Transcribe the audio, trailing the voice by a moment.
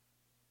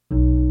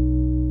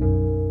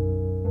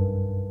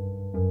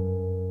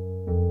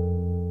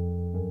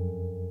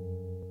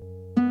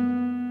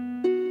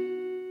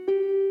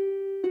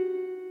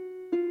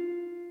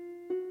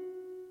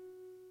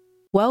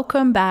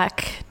Welcome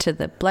back to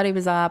the Bloody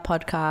Bizarre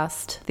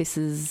podcast. This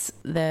is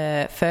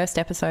the first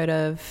episode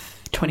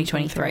of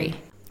 2023.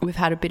 We've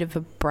had a bit of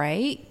a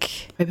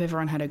break. Hope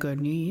everyone had a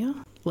good New Year.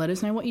 Let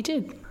us know what you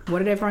did. What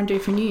did everyone do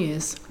for New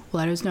Year's?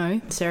 Let us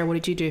know. Sarah, what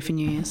did you do for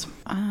New Year's?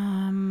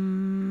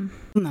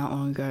 Not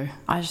long ago.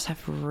 I just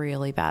have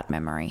really bad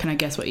memory. Can I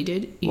guess what you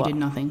did? You did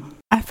nothing.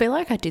 I feel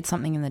like I did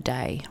something in the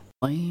day.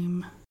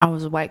 Lame. I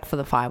was awake for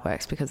the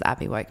fireworks because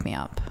Abby woke me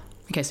up.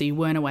 Okay, so you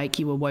weren't awake,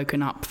 you were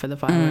woken up for the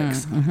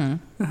fireworks.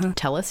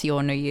 Tell us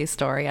your New Year's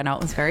story. I know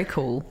it was very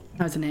cool.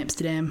 I was in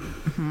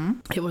Amsterdam.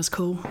 It was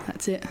cool.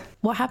 That's it.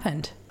 What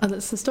happened? Oh,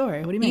 that's the story.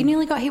 What do you mean? You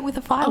nearly got hit with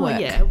a firework.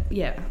 Oh,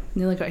 yeah.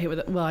 Nearly got hit with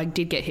it. Well, I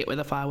did get hit with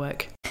a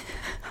firework.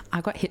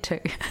 I got hit too.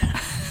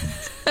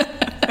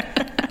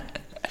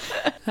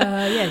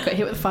 Got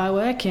hit with a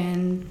firework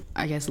and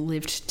I guess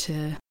lived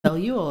to tell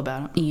you all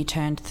about it. You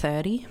turned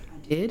 30.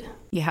 I did.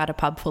 You had a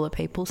pub full of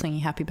people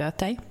singing happy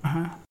birthday.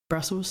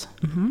 Brussels.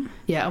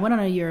 Yeah, I went on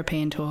a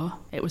European tour.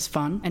 It was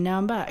fun. And now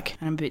I'm back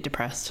and I'm a bit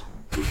depressed.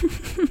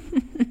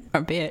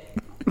 A bit.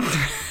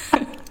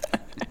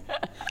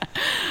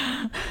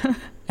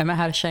 Emma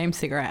had a shame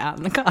cigarette out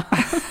in the car.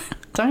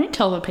 Don't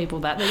tell the people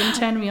that. They're going to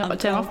turn me up,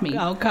 turn off me.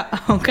 I'll cut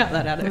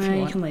that out if you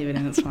want. You can leave it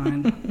in, it's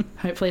fine.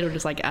 Hopefully it'll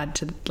just add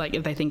to,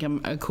 if they think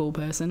I'm a cool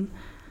person.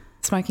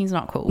 Smoking's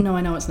not cool. No,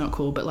 I know it's not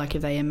cool, but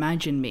if they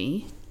imagine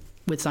me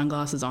with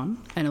sunglasses on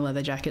and a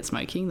leather jacket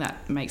smoking,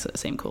 that makes it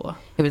seem cooler.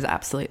 It was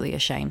absolutely a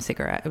shame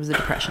cigarette. It was a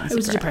depression cigarette. It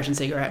was a depression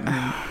cigarette.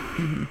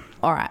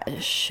 All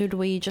right, should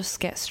we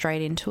just get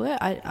straight into it?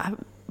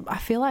 I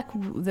feel like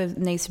there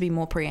needs to be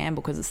more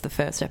preamble because it's the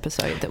first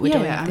episode that we're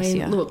doing this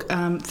year. Look,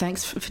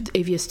 thanks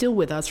if you're still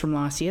with us from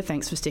last year,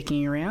 thanks for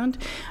sticking around.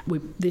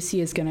 This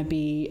year's going to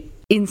be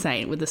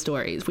insane with the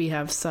stories. We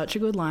have such a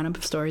good lineup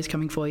of stories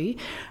coming for you.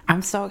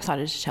 I'm so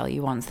excited to tell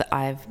you ones that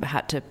I've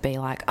had to be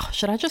like, oh,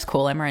 should I just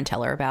call Emma and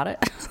tell her about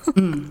it?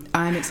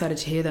 I'm excited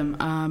to hear them.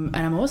 And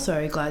I'm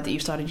also glad that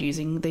you've started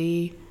using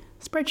the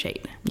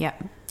spreadsheet.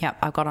 Yep,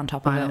 I've got on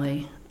top of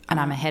it. And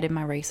I'm ahead in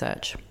my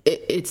research.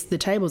 It's the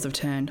tables have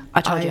turned.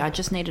 I told you, I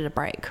just needed a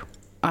break.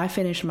 I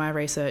finished my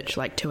research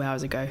 2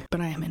 hours ago,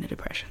 but I am in a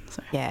depression.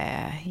 So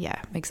Yeah,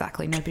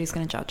 exactly. Nobody's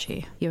going to judge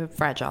you. You're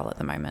fragile at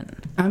the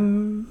moment.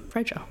 I'm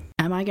fragile.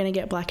 Am I going to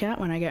get blackout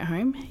when I get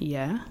home?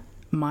 Yeah.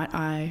 Might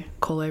I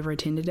call over a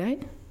Tinder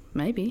date?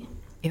 Maybe.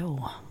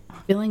 Ew.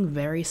 Feeling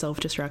very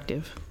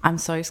self-destructive. I'm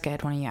so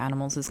scared one of your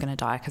animals is going to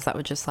die because that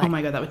would just oh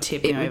my God, that would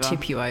tip me over. It would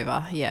tip you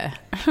over, yeah.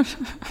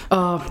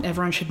 Oh,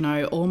 everyone should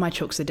know. All my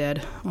chooks are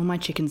dead. All my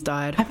chickens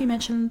died. Have you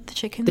mentioned the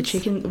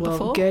chickens?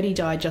 Well, Gertie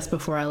died just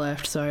before I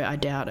left, so I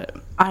doubt it.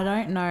 I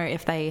don't know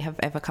if they have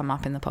ever come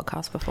up in the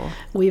podcast before.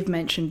 We've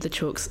mentioned the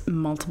chooks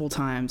multiple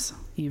times.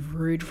 You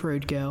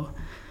rude girl.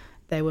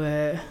 They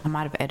were... I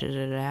might have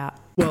edited it out.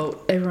 Well,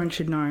 everyone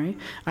should know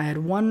I had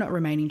one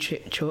remaining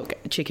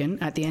chicken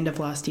at the end of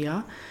last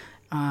year,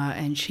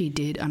 and she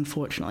did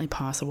unfortunately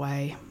pass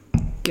away.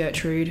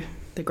 Gertrude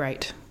the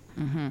Great.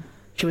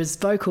 She was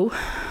vocal,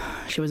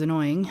 she was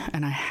annoying,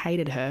 and I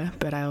hated her,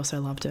 but I also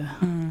loved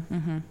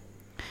her.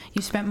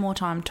 You spent more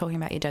time talking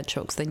about your dead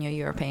chooks than your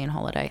European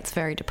holiday. It's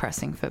very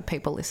depressing for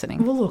people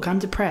listening. Well, look, I'm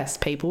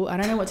depressed, people. I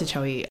don't know what to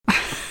tell you.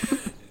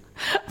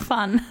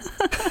 Fun.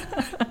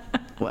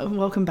 Well,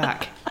 welcome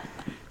back.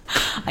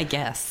 I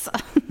guess.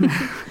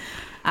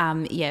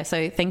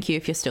 So thank you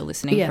if you're still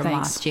listening from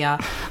thanks. last year.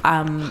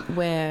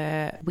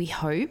 Where we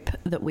hope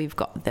that we've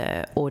got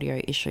the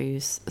audio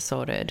issues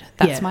sorted.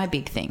 That's my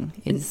big thing.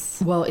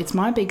 Well, it's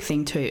my big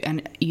thing too.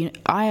 And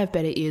I have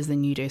better ears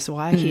than you do, so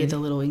I hear the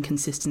little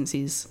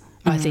inconsistencies,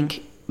 I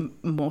think,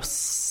 more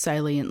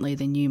saliently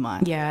than you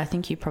might. Yeah, I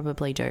think you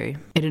probably do.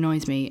 It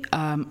annoys me.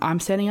 I'm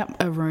setting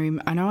up a room.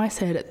 I know I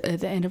said at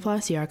the end of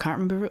last year, I can't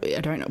remember.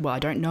 I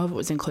don't know if it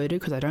was included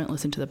because I don't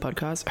listen to the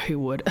podcast. Who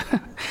would?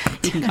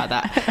 You can cut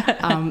that.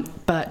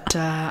 But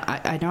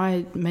I know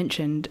I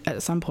mentioned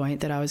at some point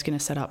that I was going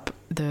to set up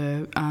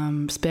the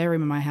spare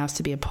room in my house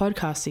to be a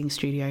podcasting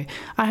studio.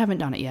 I haven't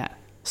done it yet.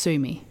 Sue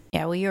me.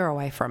 Yeah, well, you're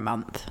away for a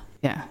month.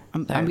 Yeah,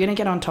 I'm going to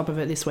get on top of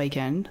it this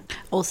weekend.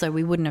 Also,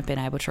 we wouldn't have been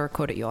able to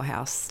record at your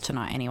house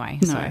tonight anyway,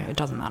 so it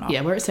doesn't matter.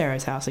 Yeah, we're at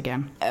Sarah's house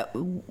again.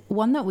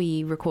 One that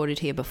we recorded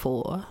here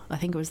before, I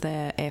think it was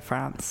the Air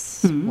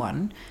France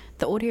one,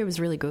 the audio was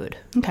really good.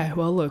 Okay,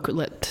 well, look,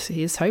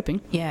 here's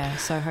hoping. Yeah,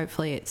 so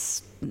hopefully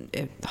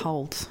it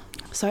holds.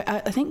 So I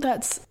think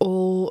that's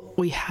all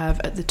we have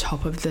at the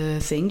top of the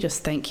thing.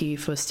 Just thank you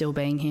for still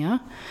being here.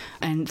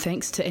 And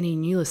thanks to any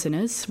new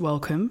listeners,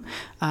 welcome.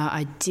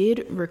 I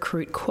did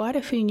recruit quite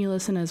a few new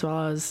listeners while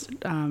I was,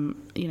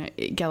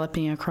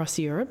 galloping across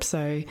Europe.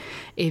 So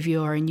if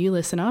you're a new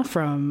listener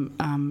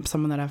from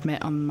someone that I've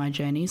met on my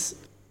journeys,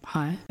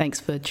 hi,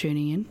 thanks for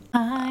tuning in.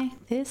 Hi,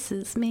 this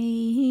is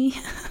me.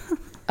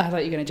 I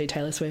thought you were going to do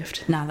Taylor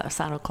Swift. No, that was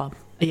Saddle Club.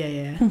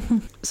 Yeah.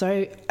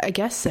 So I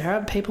guess,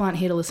 Sarah, people aren't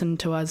here to listen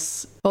to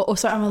us.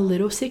 Also, I'm a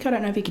little sick. I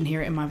don't know if you can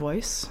hear it in my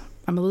voice.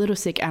 I'm a little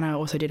sick, and I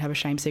also did have a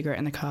shame cigarette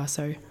in the car.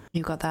 So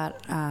you got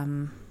that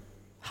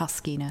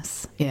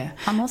huskiness. Yeah.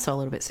 I'm also a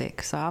little bit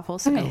sick, so I've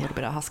also got a little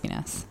bit of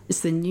huskiness.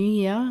 It's the new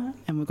year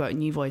and we've got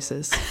new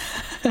voices.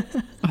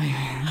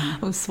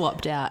 We've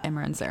swapped out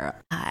Emma and Sarah.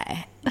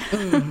 Hi.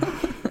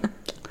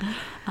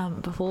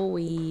 Before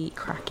we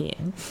crack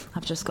in,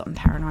 I've just gotten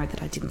paranoid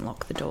that I didn't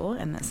lock the door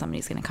and that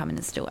somebody's going to come in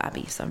and steal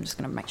Abby, so I'm just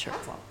going to make sure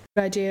it's locked.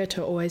 Good idea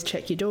to always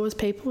check your doors,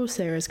 people.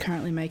 Sarah's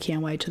currently making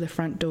her way to the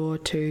front door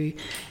to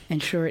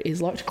ensure it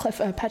is locked.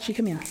 Patchy,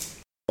 come here.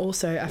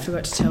 Also, I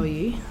forgot to tell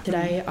you,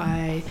 today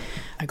I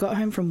got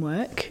home from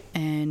work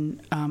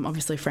and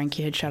obviously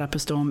Frankie had shut up a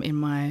storm in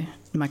my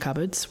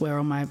cupboards where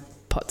all my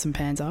pots and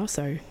pans are,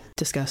 so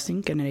disgusting,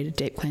 gonna need to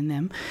deep clean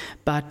them.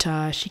 But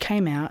she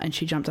came out and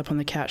she jumped up on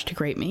the couch to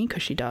greet me,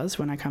 because she does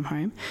when I come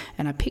home,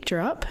 and I picked her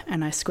up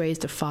and I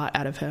squeezed a fart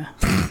out of her.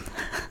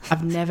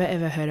 I've never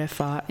ever heard her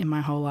fart in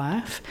my whole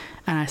life,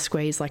 and I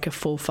squeezed like a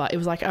full fart. It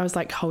was like I was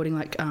like holding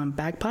like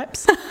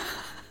bagpipes. And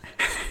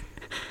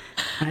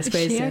I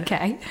squeezed Is she her.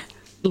 okay?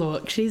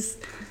 Look, she's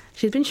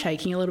been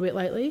shaking a little bit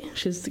lately.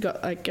 She's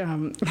got like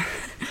I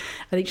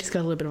think she's got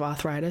a little bit of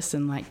arthritis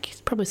and like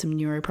probably some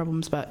neuro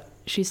problems, but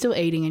she's still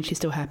eating and she's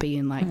still happy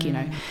and like you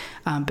know,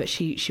 but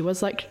she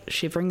was like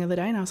shivering the other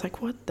day, and I was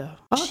like, what the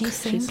fuck? She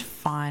seemed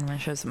fine when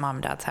she was at mum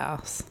and dad's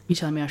house. You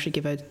telling me I should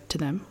give her to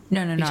them?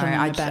 No. You telling me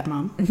I'm a bad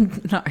mum?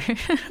 No.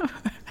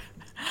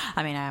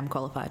 I mean, I am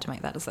qualified to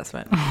make that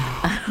assessment.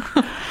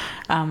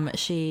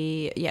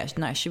 She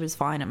was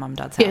fine at mum and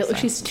dad's house. Yeah, look,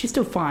 she's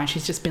still fine.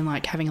 She's just been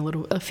like having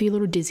a few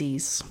little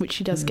dizzies, which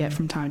she does get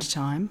from time to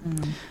time,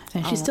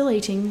 and she's still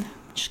eating.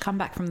 She's come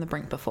back from the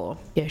brink before.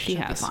 Yeah, she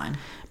She'll has. be fine.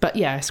 But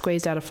yeah, I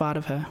squeezed out a fart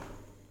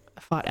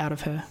out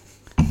of her.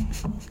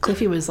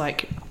 Cliffy was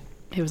like,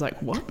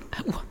 what?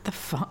 What the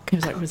fuck? He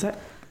was like, was that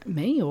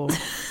me or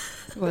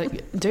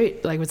like,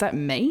 dude, like, was that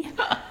me?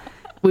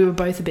 We were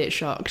both a bit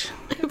shocked.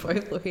 We're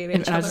both looking at each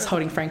And other. I was just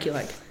holding Frankie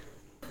like.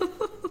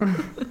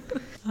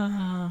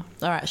 All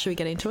right, should we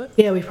get into it?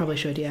 Yeah, we probably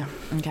should. Yeah.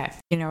 Okay.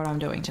 You know what I'm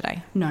doing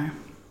today? No.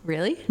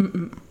 Really?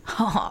 Mm-mm.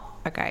 Oh,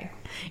 okay.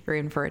 You're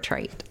in for a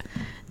treat.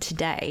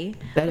 Today,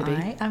 Better be.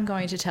 I am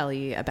going to tell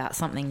you about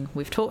something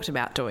we've talked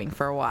about doing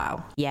for a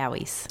while.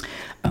 Yowies.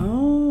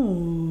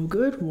 Oh,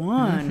 good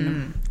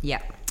one.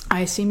 Yeah. I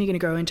assume you're going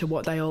to go into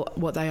what they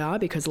are,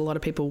 because a lot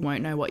of people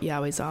won't know what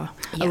Yowies are.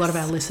 Yes. A lot of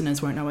our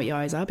listeners won't know what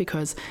Yowies are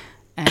because,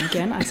 and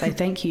again, I say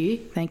thank you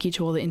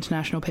to all the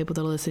international people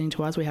that are listening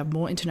to us. We have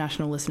more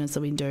international listeners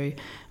than we do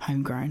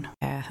homegrown.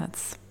 Yeah,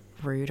 that's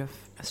rude of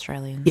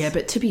Australians. Yeah,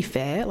 but to be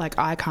fair, like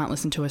I can't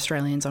listen to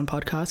Australians on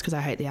podcasts because I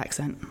hate the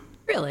accent.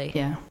 Really?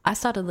 Yeah. I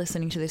started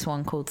listening to this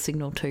one called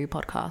Signal 2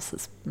 podcast.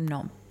 It's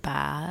not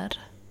bad.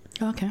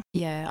 Okay.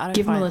 Yeah, I don't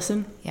Give them a find-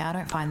 listen. Yeah, I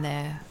don't find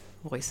their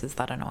voices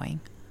that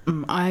annoying.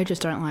 I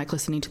just don't like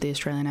listening to the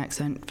Australian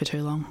accent for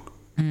too long.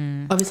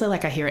 Obviously,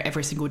 like I hear it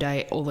every single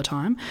day, all the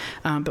time.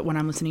 But when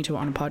I'm listening to it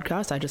on a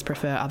podcast, I just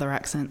prefer other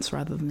accents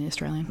rather than the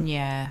Australian.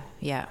 Yeah.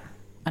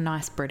 A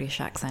nice British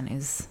accent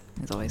is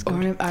always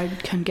good. Or I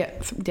can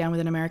get down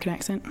with an American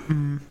accent.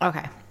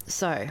 Okay,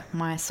 so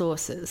my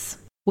sources.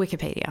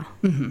 Wikipedia.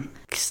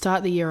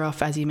 Start the year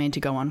off as you mean to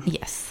go on.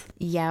 Yes.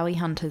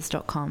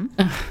 Yowiehunters.com.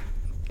 I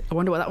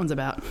wonder what that one's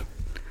about.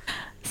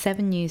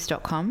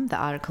 7news.com. The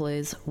article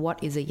is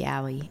What is a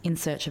Yowie? In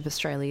search of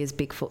Australia's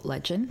Bigfoot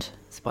legend.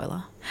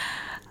 Spoiler.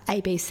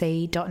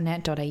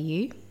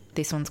 abc.net.au.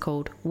 This one's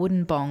called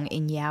Wooden Bong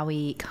in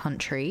Yowie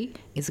Country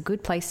is a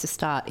good place to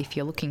start if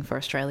you're looking for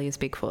Australia's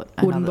Bigfoot.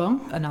 Wooden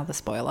Bong? Another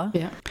spoiler.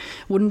 Yeah.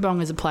 Wooden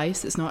Bong is a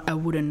place. It's not a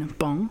wooden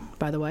bong,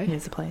 by the way.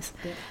 Here's the place.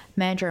 Yeah.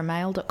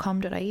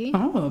 mandramail.com.au.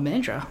 Oh,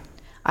 Mandra.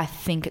 I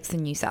think it's the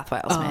New South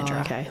Wales Mandra.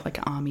 Oh, okay. Like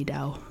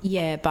Armydale.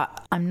 Yeah,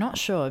 but I'm not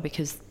sure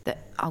because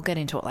I'll get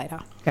into it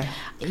later. Okay.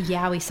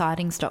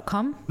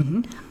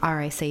 Yowiesightings.com,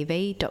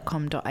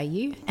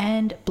 racv.com.au,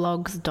 and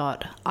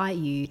blogs.iu.edu.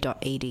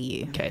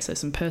 Okay, so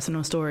some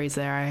personal stories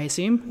there, I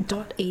assume.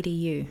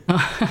 .edu.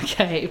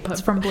 Okay.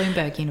 It's from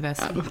Bloomberg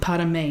University.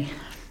 Pardon me.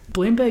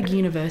 Bloomberg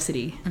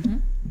University.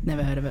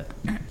 Never heard of it.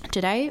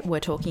 Today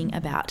we're talking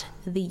about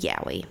the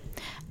Yowie.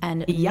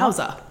 And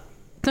Yowza.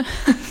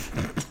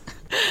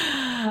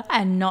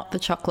 and not the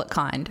chocolate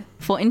kind.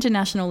 For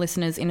international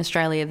listeners in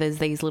Australia, there's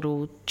these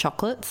little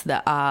chocolates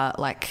that are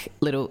like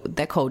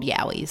they're called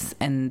Yowies,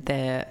 and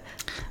they're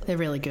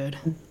really good.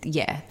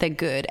 Yeah, they're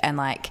good, and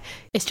like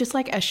it's just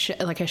like a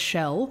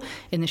shell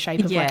in the shape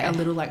of like a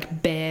little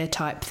like bear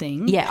type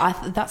thing. Yeah,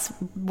 that's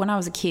when I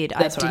was a kid.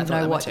 I didn't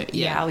know what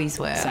Yowies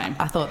were. Same.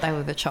 I thought they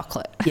were the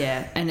chocolate.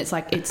 Yeah, and it's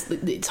like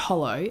it's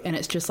hollow, and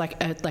it's just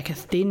like a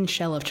thin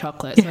shell of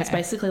chocolate. So it's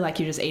basically like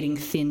you're just eating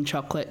thin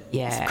chocolate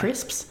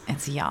crisps.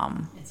 It's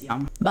yum. It's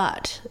yum.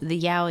 But the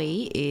Yowie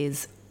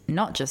is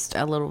not just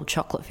a little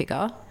chocolate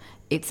figure.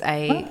 It's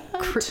a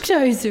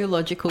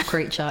cryptozoological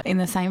creature in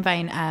the same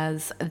vein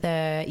as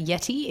the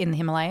Yeti in the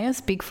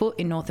Himalayas, Bigfoot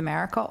in North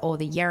America, or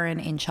the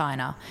Yeren in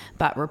China,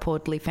 but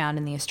reportedly found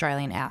in the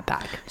Australian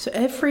outback. So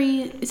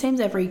it seems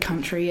every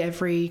country,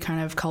 every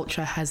kind of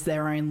culture has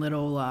their own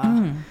little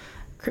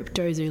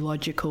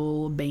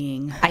cryptozoological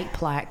being.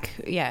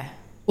 Ape-like, yeah.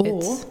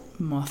 Or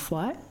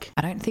moth-like.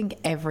 I don't think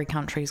every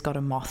country's got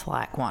a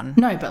moth-like one.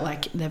 No, but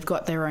like they've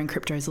got their own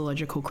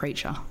cryptozoological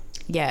creature.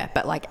 Yeah,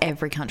 but like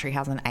every country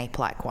has an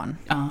ape-like one.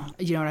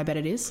 You know what I bet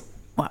it is?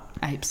 What?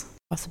 Apes.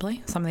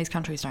 Possibly. Some of these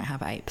countries don't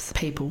have apes.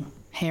 People.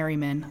 Hairy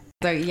men.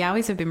 So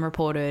Yowies have been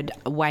reported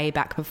way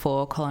back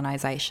before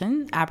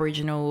colonisation.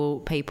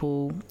 Aboriginal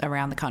people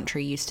around the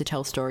country used to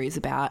tell stories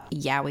about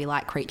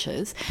Yowie-like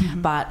creatures,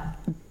 but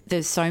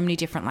there's so many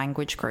different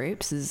language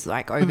groups. There's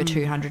like over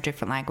 200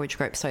 different language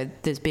groups, so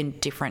there's been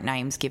different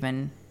names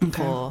given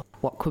for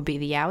what could be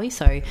the Yowie.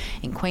 So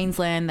in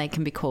Queensland, they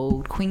can be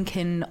called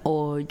Quinkin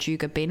or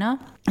Jugabina.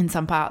 In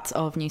some parts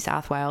of New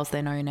South Wales,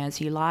 they're known as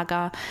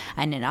Ulaga,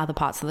 and in other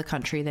parts of the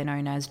country, they're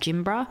known as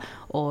Jimbra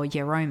or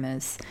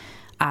Yeromas.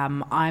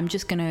 I'm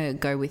just going to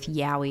go with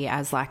Yowie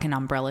as like an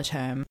umbrella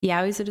term.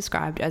 Yowies are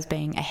described as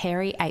being a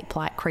hairy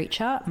ape-like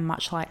creature,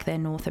 much like their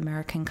North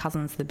American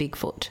cousins, the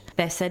Bigfoot.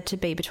 They're said to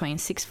be between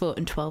 6 foot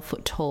and 12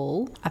 foot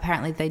tall.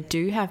 Apparently they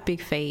do have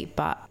big feet,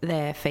 but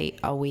their feet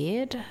are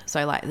weird.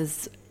 So like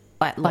there's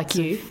like lots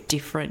of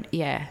different,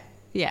 yeah,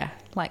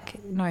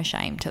 like no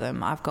shame to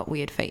them. I've got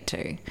weird feet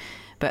too.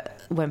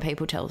 But when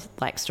people tell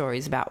like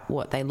stories about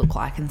what they look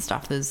like and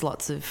stuff, there's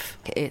lots of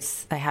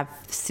they have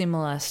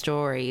similar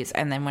stories,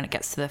 and then when it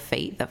gets to the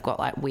feet, they've got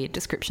like weird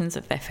descriptions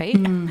of their feet.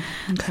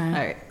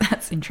 Okay. So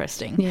that's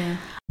interesting. Yeah.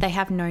 They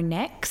have no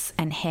necks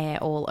and hair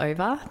all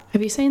over.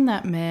 Have you seen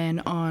that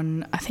man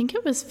on, I think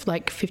it was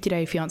like 50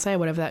 Day Fiancé or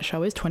whatever that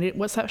show is?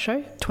 What's that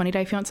show? 20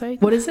 Day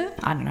Fiancé? What is it?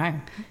 I don't know.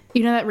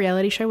 You know that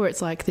reality show where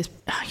it's like this,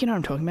 you know what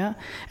I'm talking about?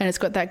 And it's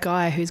got that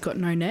guy who's got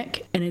no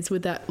neck and it's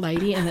with that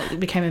lady and it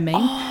became a meme.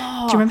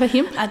 Oh, do you remember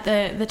him? At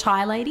the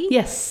Thai lady?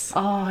 Yes.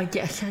 Oh,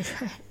 yes.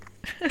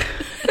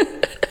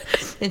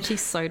 And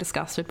she's so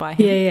disgusted by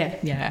him.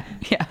 Yeah.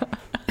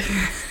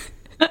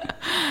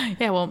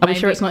 Yeah, well, I'm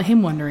sure it's not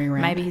him wandering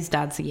around. Maybe his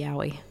dad's a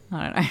Yowie.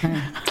 I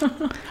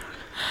don't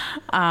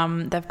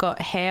know. They've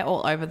got hair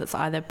all over that's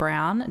either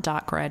brown,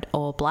 dark red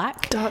or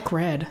black. Dark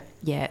red?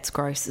 Yeah, it's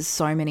gross.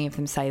 So many of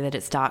them say that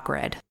it's dark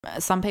red.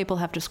 Some people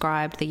have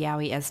described the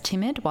Yowie as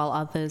timid, while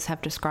others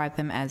have described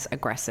them as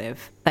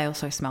aggressive. They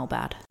also smell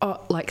bad. Oh,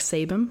 like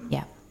sebum?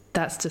 Yeah.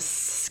 That's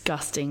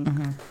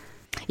disgusting.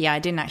 Yeah, I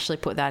didn't actually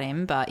put that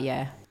in, but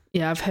yeah.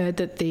 Yeah, I've heard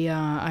that the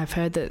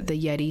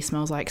Yeti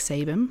smells like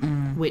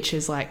sebum, which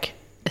is like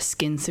a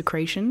skin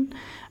secretion,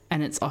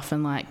 and it's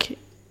often like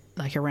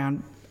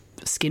around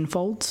skin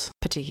folds.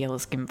 Particular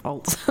skin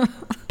folds.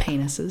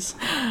 Penises.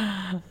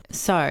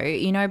 So,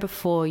 you know,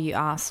 before you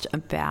asked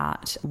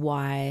about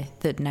why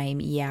the name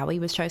Yowie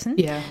was chosen?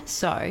 Yeah.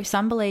 So,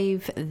 some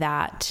believe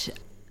that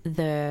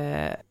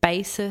the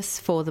basis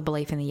for the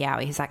belief in the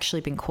Yowie has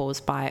actually been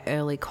caused by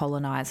early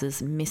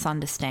colonisers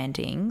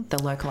misunderstanding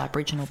the local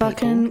Aboriginal people.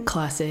 Fucking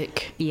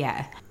classic.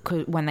 Yeah.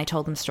 When they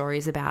told them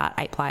stories about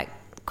ape-like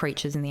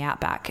creatures in the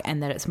outback,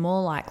 and that it's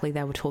more likely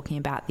they were talking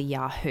about the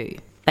Yahoo.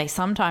 They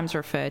sometimes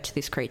refer to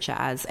this creature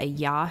as a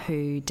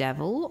Yahoo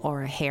devil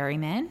or a hairy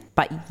man,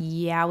 but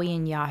Yowie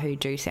and Yahoo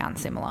do sound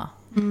similar.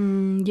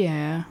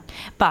 Yeah.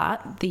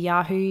 But the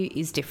Yahoo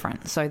is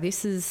different. So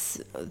this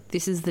is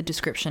the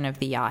description of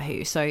the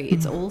Yahoo. So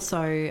it's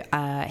also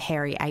a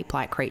hairy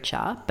ape-like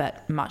creature,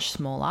 but much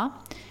smaller.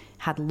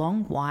 Had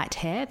long white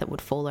hair that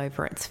would fall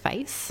over its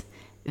face,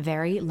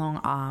 very long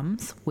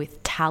arms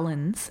with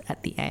talons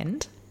at the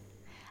end,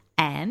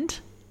 and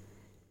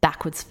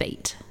backwards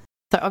feet.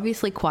 So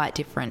obviously quite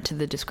different to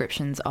the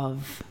descriptions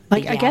of the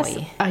Yowie. I guess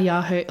a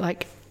Yahoo,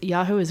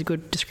 Yahoo is a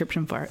good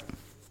description for it.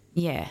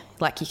 Yeah,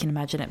 like you can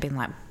imagine it being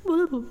like, yeah,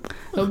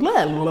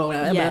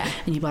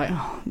 and you're like,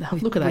 oh,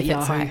 look at that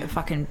Yahoo. It's like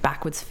fucking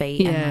backwards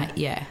feet. Yeah. And like,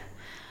 yeah.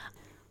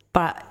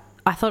 But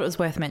I thought it was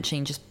worth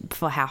mentioning just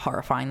for how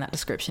horrifying that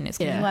description is.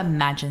 Can you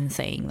imagine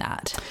seeing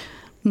that?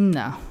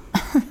 No.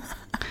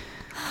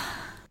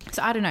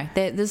 So I don't know.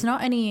 There's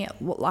not any,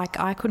 like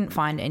I couldn't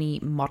find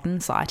any modern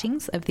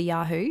sightings of the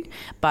Yahoo,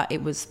 but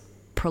it was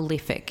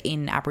prolific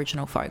in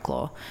Aboriginal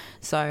folklore.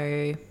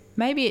 So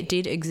maybe it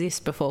did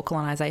exist before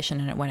colonisation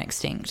and it went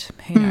extinct.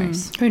 Who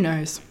knows? Who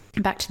knows?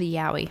 Back to the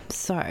Yowie.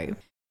 So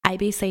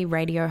ABC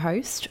radio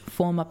host,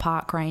 former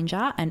park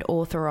ranger and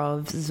author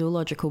of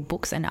zoological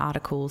books and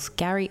articles,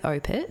 Gary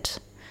Opert,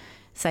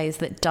 says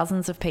that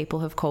dozens of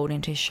people have called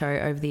into his show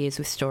over the years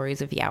with stories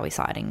of Yowie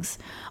sightings.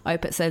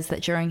 Opert says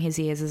that during his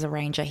years as a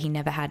ranger, he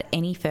never had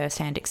any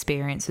first-hand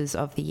experiences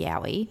of the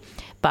Yowie,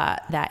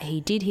 but that he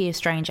did hear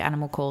strange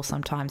animal calls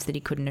sometimes that he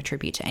couldn't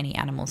attribute to any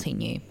animals he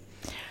knew.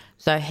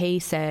 So he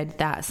said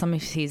that some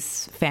of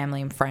his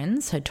family and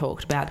friends had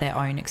talked about their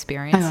own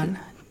experience. Hang on.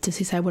 Does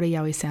he say what a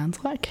Yowie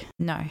sounds like?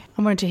 No.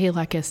 I wanted to hear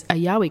like a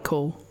Yowie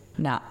call.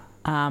 Nah.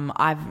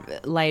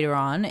 Later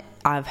on,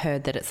 I've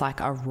heard that it's like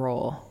a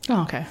roar.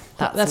 Oh, okay.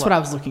 That's what I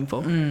was looking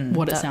for.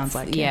 What it sounds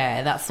like.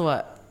 Yeah, that's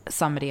what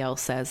somebody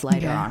else says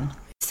later on.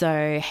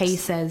 So he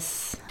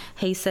says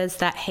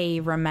that he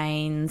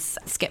remains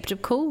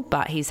skeptical,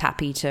 but he's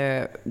happy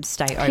to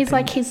stay open. He's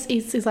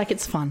like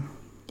it's fun.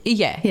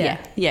 Yeah,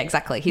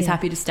 exactly. He's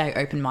happy to stay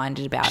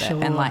open-minded about it.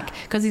 And like,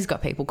 because he's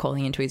got people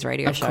calling into his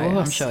radio show,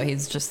 I'm sure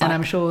he's just like... And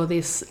I'm sure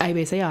this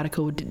ABC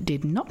article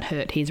did not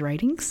hurt his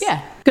ratings.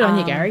 Yeah. Good on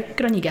you, Gary.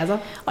 Good on you,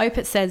 Gazza.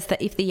 Opit says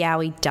that if the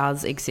Yowie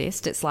does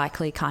exist, it's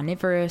likely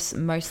carnivorous,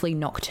 mostly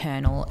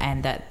nocturnal,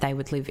 and that they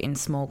would live in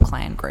small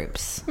clan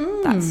groups.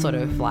 That's sort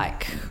of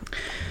like...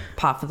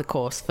 par for the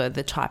course for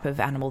the type of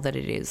animal that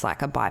it is,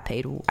 like a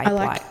bipedal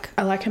ape-like.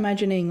 I like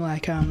imagining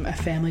like a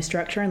family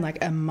structure and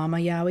like a mama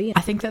Yowie.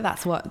 I think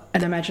that's what...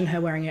 And imagine her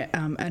wearing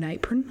an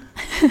apron.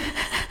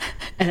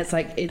 And it's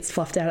like, it's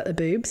fluffed out at the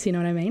boobs, you know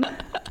what I mean?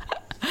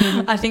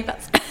 I think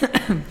that's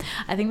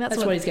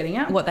what he's getting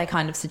at. What they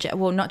kind of suggest.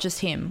 Well, not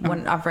just him.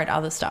 When I've read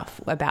other stuff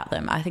about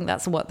them, I think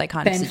that's what they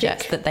kind of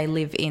suggest, that they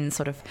live in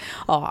sort of...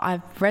 Oh,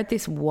 I've read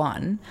this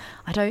one.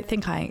 I don't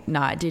think I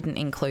didn't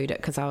include it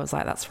because I was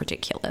like, that's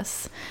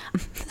ridiculous.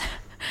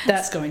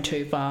 That's going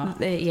too far.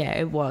 Yeah,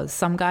 it was.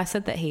 Some guy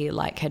said that he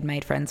like had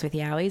made friends with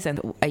Yowies, and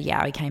a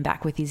Yowie came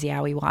back with his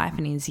Yowie wife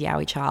and his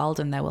Yowie child,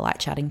 and they were like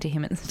chatting to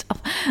him and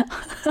stuff.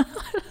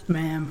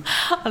 Ma'am,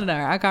 I don't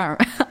know. I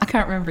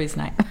can't remember his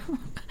name.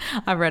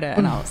 I read it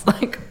and I was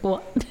like,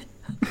 what?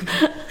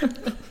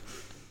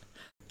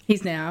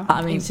 He's now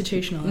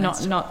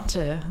institutionalized. Not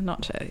to,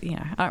 you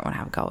know, I don't want to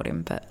have a go at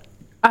him, but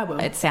I will.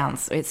 It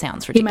sounds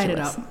ridiculous. He made it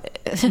up.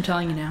 I'm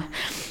telling you now.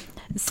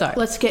 So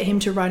let's get him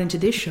to write into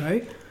this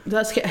show.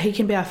 He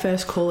can be our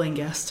first call-in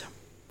guest.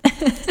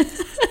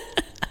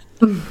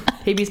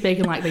 He'd be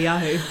speaking like the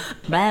Yahoo.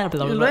 Blah,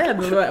 blah, blah,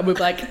 blah. We're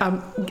like,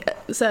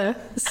 sir.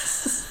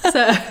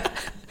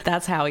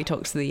 That's how he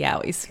talks to the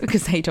Yowies,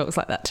 because he talks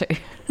like that too.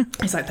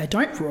 He's like, they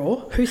don't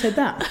roar. Who said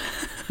that?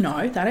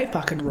 No, that ain't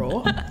fucking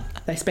roar.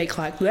 They speak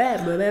like... Blah,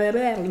 blah, blah,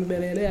 blah, blah,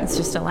 blah. It's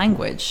just a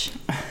language.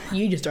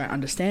 You just don't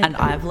understand. And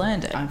I've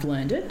learned it. I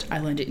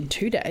learned it in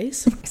 2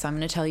 days. So I'm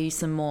going to tell you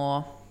some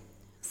more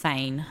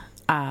sane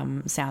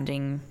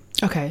sounding...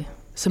 Okay.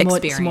 Some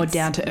more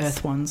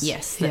down-to-earth ones.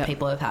 Yes, that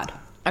people have had.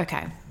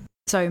 Okay.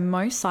 So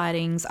most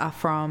sightings are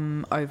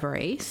from over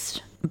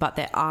east, but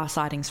there are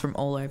sightings from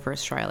all over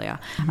Australia.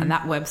 Mm-hmm. And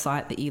that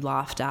website that you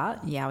laughed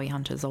at, Yowie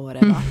Hunters or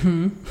whatever,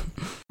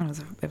 it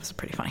was a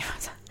pretty funny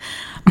website.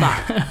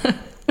 But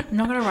I'm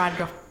not going to write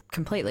it off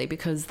completely,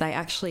 because they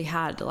actually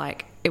had,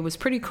 like, it was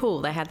pretty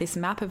cool. They had this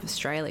map of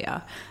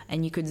Australia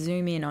and you could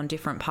zoom in on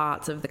different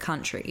parts of the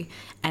country,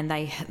 and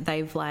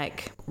they've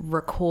like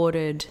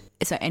recorded.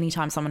 So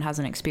anytime someone has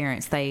an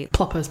experience, they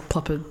plop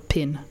a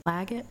pin.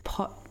 Flag it?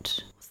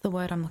 What's the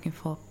word I'm looking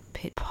for?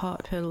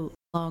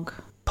 Log.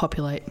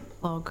 Populate.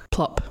 Log.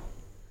 Plop.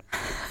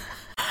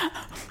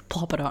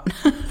 Plop it on.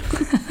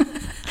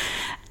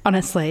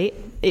 Honestly,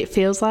 it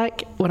feels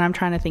like when I'm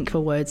trying to think for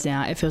words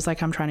now, it feels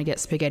like I'm trying to get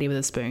spaghetti with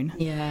a spoon.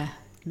 Yeah,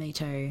 me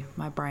too.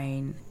 My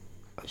brain,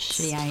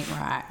 she ain't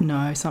right.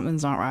 No,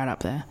 something's not right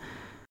up there.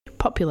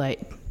 Populate.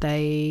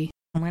 I'm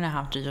going to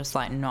have to just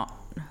like not...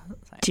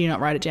 Do you not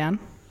write it down?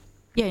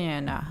 Yeah,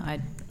 no.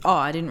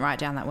 I didn't write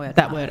down that word.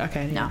 That word,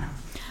 okay. No. Yeah.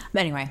 But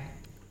anyway,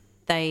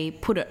 they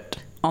put it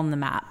on the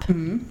map.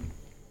 Mm-hmm.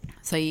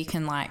 So you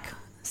can like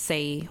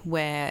see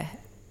where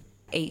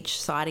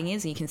each sighting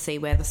is, and you can see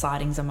where the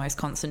sightings are most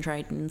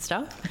concentrated and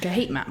stuff. Like a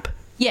heat map.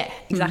 Yeah,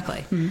 exactly.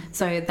 Mm-hmm.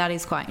 So that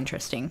is quite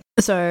interesting.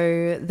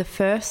 So the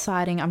first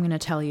sighting I'm going to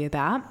tell you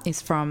about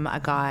is from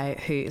a guy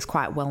who is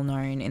quite well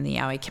known in the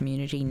Yowie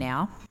community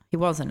now. He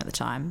wasn't at the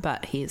time,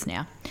 but he is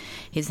now.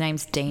 His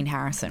name's Dean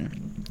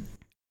Harrison.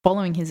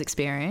 Following his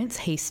experience,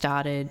 he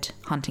started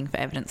hunting for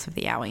evidence of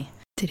the Yowie.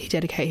 Did he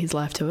dedicate his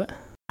life to it?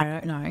 I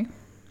don't know,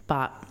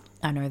 but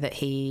I know that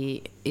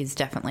he is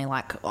definitely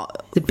like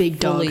the big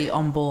dog, fully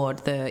on board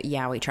the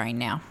Yowie train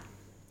now.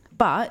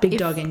 But big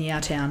dog in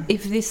Yowtown.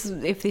 If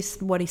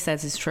this what he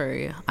says is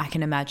true, I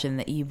can imagine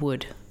that you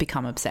would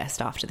become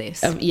obsessed after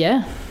this.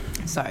 Yeah.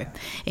 So,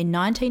 in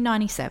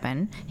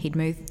 1997, he'd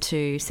moved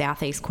to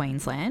southeast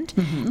Queensland,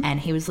 and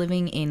he was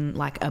living in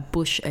like a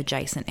bush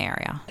adjacent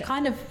area,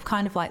 kind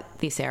of like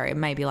this area,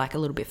 maybe like a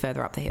little bit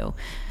further up the hill.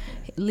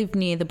 He lived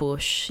near the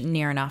bush,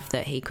 near enough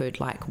that he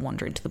could like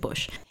wander into the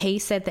bush. He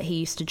said that he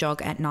used to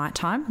jog at night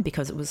time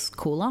because it was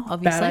cooler,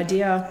 obviously. Bad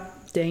idea,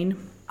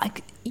 Dean.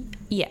 Like,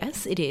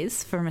 yes, it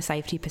is from a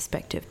safety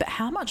perspective, but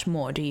how much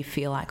more do you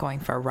feel like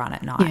going for a run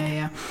at night?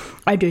 Yeah.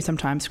 I do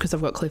sometimes because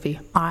I've got Cliffy.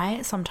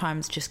 I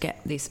sometimes just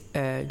get this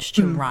urge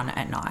to run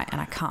at night,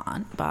 and I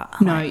can't. But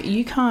no,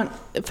 you can't.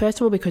 First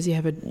of all, because you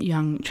have a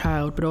young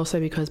child, but also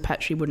because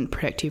Patchy wouldn't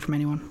protect you from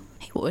anyone.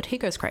 He would. He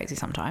goes crazy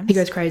sometimes. He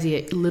goes crazy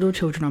at little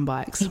children on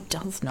bikes. He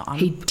does not.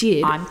 He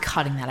did. I'm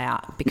cutting that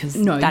out because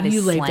no, that is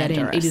you leave slanderous.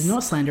 that in. It is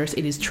not slanderous.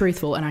 It is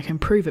truthful, and I can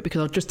prove it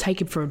because I'll just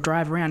take him for a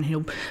drive around and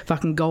he'll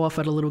fucking go off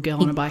at a little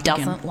girl on a bike again.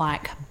 He doesn't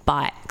like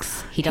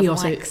bikes. He doesn't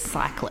like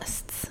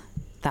cyclists.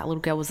 That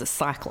little girl was a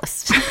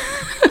cyclist.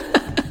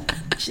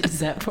 She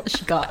deserved what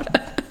she got.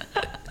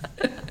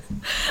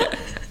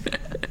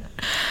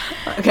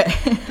 Okay.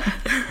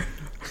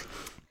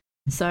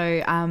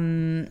 So,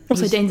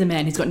 Also, Dean's a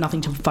man. He's got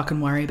nothing to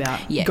fucking worry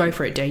about. Yeah. Go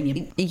for it,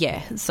 Dean.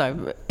 yeah,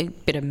 so a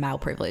bit of male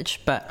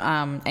privilege. But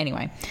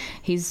anyway,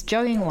 he's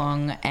jogging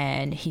along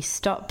and he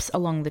stops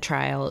along the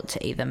trail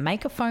to either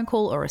make a phone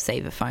call or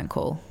receive a phone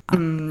call. I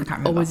can't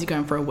remember. Or was he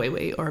going for a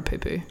wee-wee or a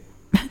poo-poo?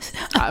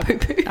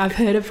 Poo-poo. I've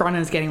heard of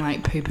runners getting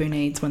like poo-poo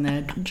needs when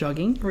they're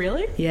jogging.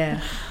 Really? Yeah.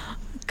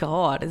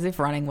 God, as if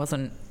running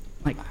wasn't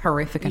like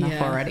horrific enough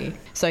already.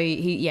 So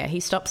he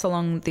stops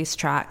along this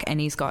track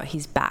and he's got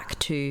his back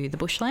to the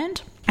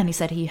bushland, and he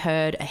said he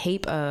heard a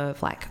heap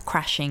of like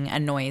crashing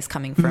and noise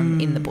coming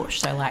from in the bush,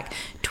 so like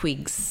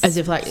twigs, As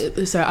if like,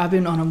 so I've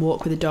been on a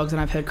walk with the dogs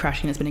and I've heard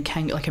crashing. It's been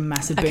like a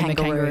massive boomer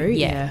kangaroo.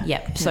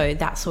 Yeah. So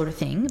that sort of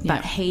thing.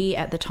 But he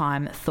at the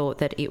time thought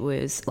that it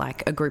was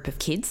like a group of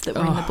kids that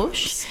were in the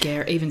bush.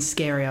 Even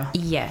scarier.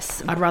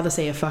 Yes. I'd rather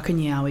see a fucking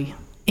yowie.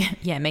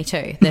 Yeah, me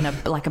too. Than a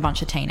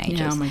bunch of teenagers.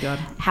 Yeah, oh my God.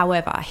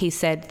 However, he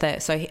said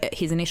that, so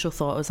his initial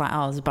thought was like,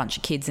 oh, there's a bunch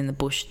of kids in the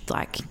bush,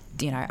 like,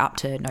 you know, up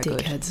to no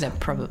good. They're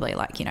probably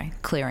like, you know,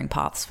 clearing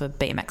paths for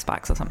BMX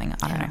bikes or something.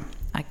 I don't know.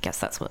 I guess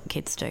that's what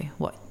kids do,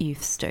 what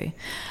youths do.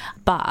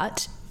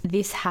 But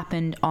this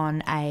happened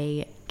on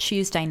a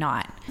Tuesday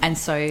night. And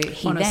so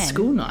he on a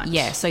school night?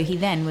 Yeah, so he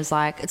then was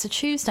like, it's a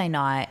Tuesday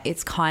night.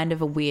 It's kind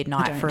of a weird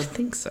night for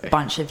a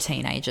bunch of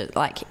teenagers.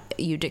 Like,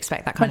 you'd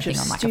expect that kind of thing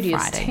on like a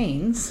Friday.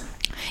 Teens.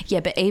 Yeah,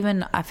 but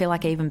I feel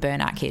like even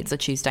burnout kids, a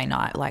Tuesday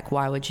night, like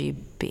why would you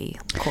be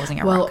causing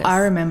a Well, ruckus? I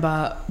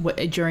remember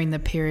during the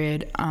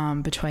period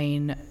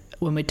between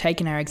when we'd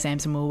taken our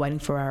exams and we were waiting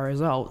for our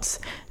results,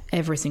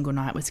 every single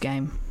night was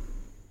game.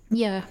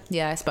 Yeah,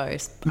 I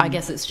suppose. I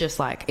guess it's just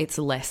like it's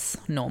less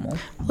normal.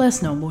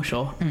 Less normal,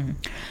 sure.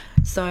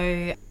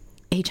 So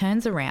he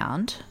turns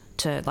around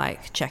to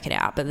like check it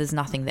out, but there's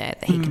nothing there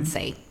that he can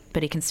see,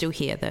 but he can still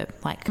hear the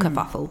like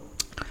kerfuffle.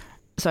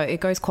 So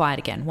it goes quiet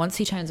again. Once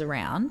he turns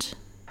around,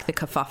 the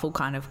kerfuffle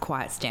kind of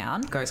quiets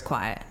down, goes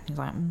quiet. He's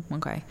like,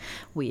 okay,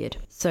 weird.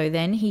 So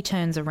then he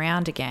turns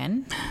around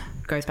again,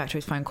 goes back to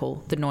his phone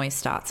call. The noise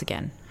starts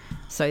again.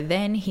 So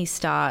then he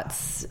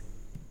starts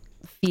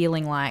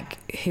feeling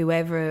like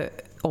whoever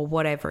or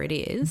whatever it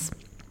is,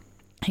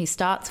 he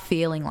starts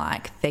feeling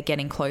like they're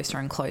getting closer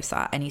and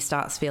closer, and he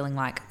starts feeling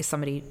like, is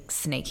somebody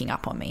sneaking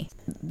up on me?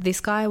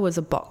 This guy was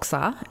a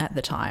boxer at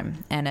the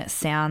time, and it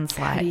sounds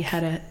like... He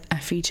had a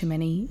few too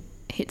many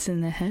hits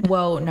in the head?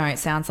 Well, no, it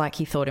sounds like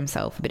he thought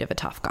himself a bit of a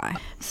tough guy.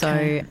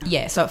 So,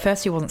 so at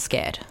first he wasn't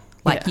scared.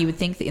 Like, you would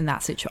think that in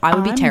that situation... I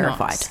would be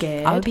terrified. Not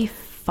scared. I would be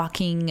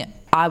fucking...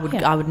 I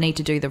would need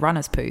to do the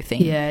runner's poo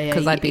thing. Yeah.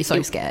 Because I'd be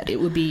so scared. It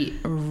would be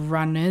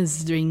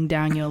runners doing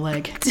down your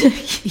leg.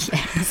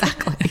 Yeah,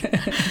 exactly.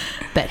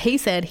 But he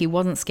said he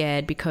wasn't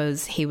scared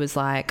because he was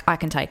like, I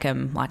can take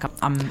him. Like,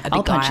 I'm a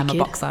big guy. I'm a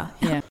boxer.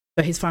 Yeah.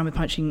 So he's fine with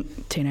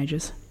punching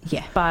teenagers.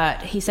 Yeah.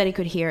 But he said he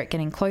could hear it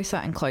getting closer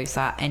and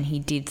closer, and he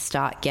did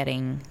start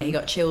getting... He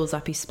got chills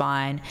up his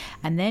spine.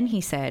 And then he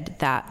said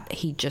that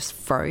he just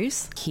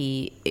froze.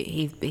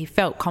 He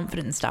felt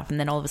confident and stuff, and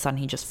then all of a sudden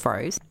he just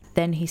froze.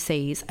 Then he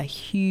sees a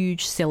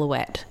huge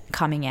silhouette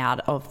coming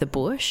out of the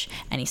bush,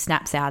 and he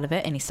snaps out of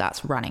it and he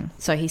starts running.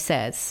 So he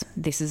says,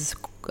 this is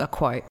a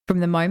quote,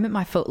 "From the moment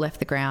my foot left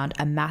the ground,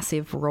 a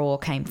massive roar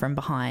came from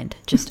behind.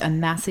 Just a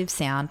massive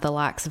sound, the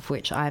likes of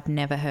which I have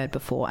never heard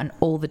before, and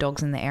all the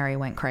dogs in the area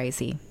went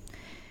crazy."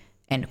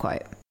 End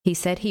quote. He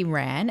said he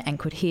ran and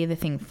could hear the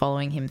thing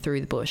following him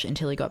through the bush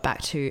until he got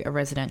back to a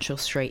residential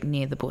street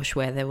near the bush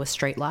where there were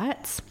street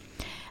lights.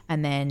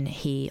 And then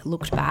he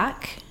looked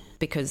back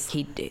because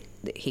he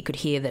could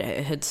hear that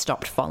it had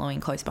stopped following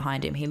close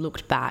behind him. He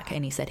looked back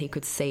and he said he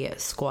could see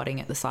it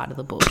squatting at the side of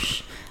the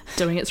bush.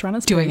 Doing its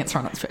runner's poo.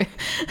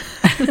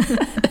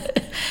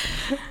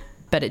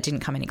 But it didn't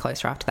come any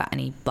closer after that, and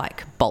he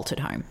like bolted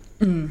home.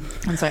 And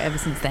so ever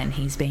since then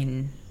he's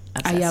been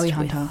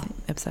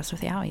obsessed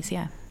with yowies.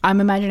 Yeah.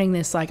 I'm imagining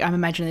this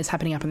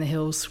happening up in the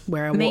hills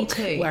where I walk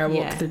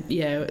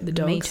the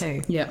dogs. Me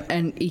too. Yeah.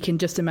 And you can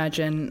just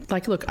imagine,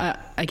 like, look,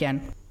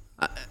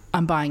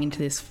 I'm buying into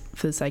this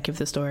for the sake of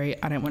the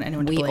story. I don't want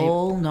anyone to believe. We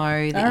all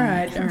know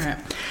that. All right.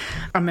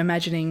 I'm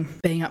imagining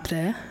being up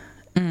there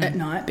at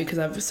night because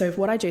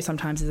what I do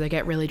sometimes is I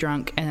get really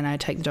drunk and then I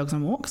take the dogs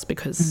on walks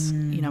because,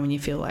 you know, when you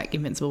feel like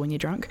invincible when you're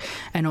drunk,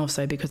 and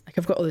also because like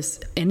I've got all this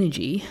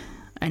energy,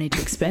 I need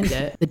to expend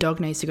it. The dog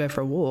needs to go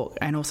for a walk,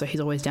 and also he's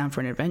always down for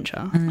an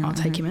adventure. I'll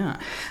take him out.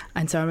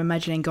 And so I'm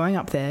imagining going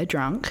up there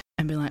drunk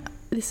and being like,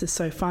 this is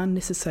so fun,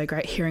 this is so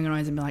great, hearing a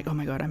noise and be like, oh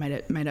my God, I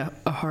made a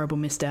horrible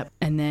misstep.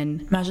 And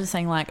then imagine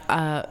saying like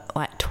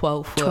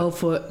 12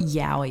 foot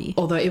yowie.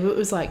 Although if it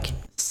was like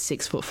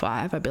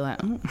 6'5", I'd be like,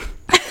 oh.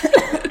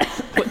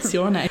 What's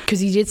your name? Because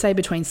he did say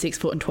between 6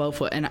 foot and 12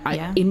 foot, and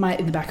in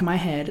the back of my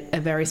head, a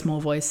very small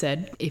voice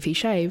said, if he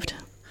shaved.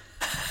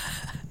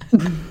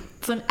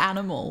 It's an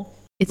animal.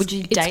 Would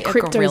you date a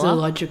gorilla?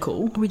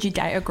 Cryptozoological. Would you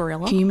date a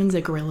gorilla? Humans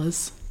are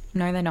gorillas.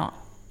 No, they're not.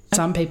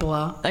 Some people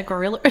are. A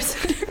gorilla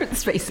is a different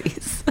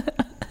species.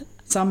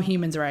 Some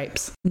humans are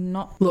apes.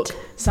 Look,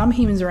 some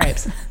humans are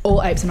apes.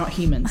 All apes are not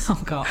humans.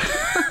 Oh, God.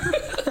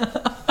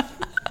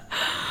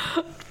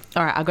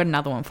 All right, I've got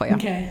another one for you.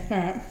 Okay, all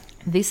right.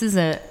 This is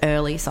an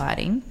early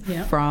sighting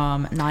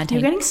from 19...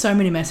 You're getting so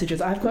many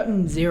messages. I've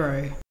gotten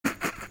 0.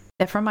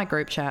 They're from my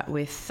group chat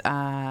with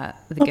the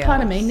girls.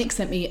 Pardon me. Nick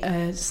sent me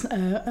an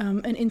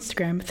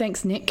Instagram.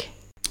 Thanks, Nick.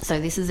 So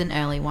this is an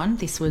early one.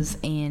 This was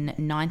in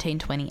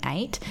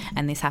 1928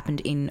 and this happened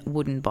in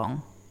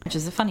Wollongong, which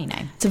is a funny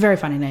name. It's a very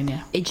funny name,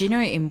 yeah. Do you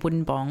know in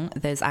Wollongong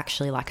there's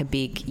actually like a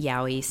big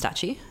Yowie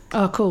statue?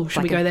 Oh, cool.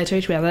 Should we go there too?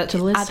 Should we add that to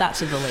the list? Add that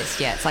to the list,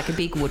 yeah. It's like a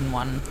big wooden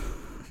one.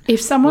 If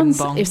someone's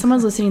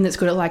listening that's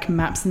good at like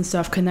maps and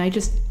stuff, can they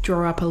just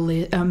draw up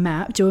a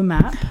map, do a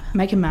map,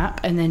 make a map,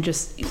 and then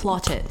just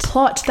plot it?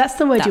 Plot. That's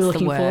the word you're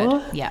looking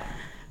for. Yeah.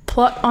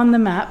 Plot on the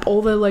map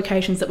all the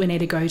locations that we need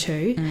to go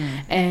to,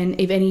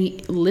 and if any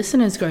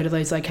listeners go to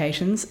those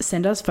locations,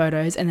 send us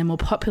photos, and then we'll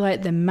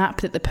populate the map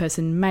that the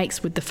person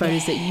makes with the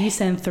photos that you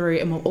send through,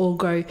 and we'll all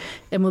go,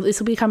 and this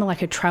will become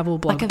like a travel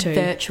blog, like a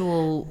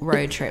virtual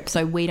road trip.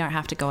 So we don't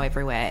have to go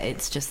everywhere.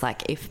 It's just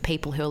like if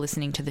people who are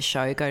listening to the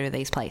show go to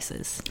these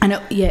places, and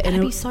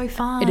it'd be so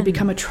fun. It'd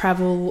become a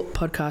travel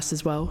podcast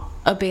as well.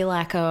 It'd be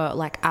like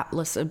a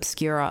Atlas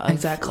Obscura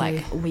of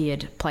like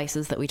weird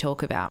places that we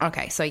talk about.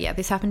 Okay, so yeah,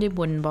 this happened in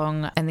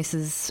Wollongong, and this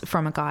is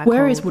from a guy.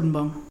 Where is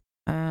Wollongong?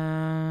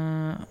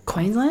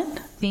 Queensland?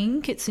 I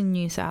think it's in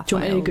New South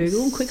Wales. Do you want me to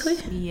Google quickly?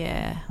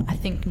 Yeah, I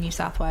think New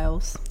South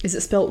Wales. Is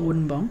it spelt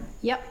Wollongong?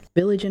 Yep.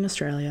 Village in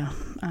Australia.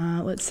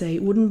 Let's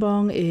see.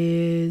 Wollongong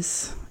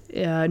is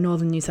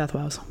northern New South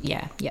Wales.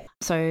 Yeah.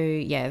 So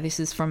yeah, this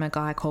is from a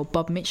guy called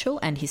Bob Mitchell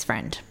and his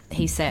friend.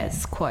 He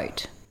says,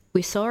 quote,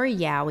 "We saw a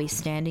Yowie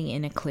standing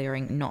in a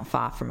clearing not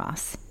far from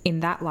us. In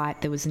that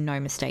light, there was no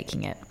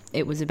mistaking it.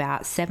 It was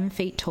about 7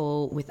 feet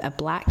tall with a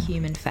black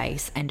human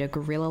face and a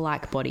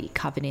gorilla-like body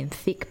covered in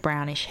thick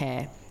brownish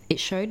hair. It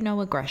showed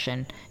no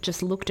aggression,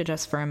 just looked at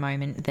us for a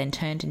moment, then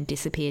turned and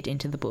disappeared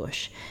into the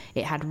bush.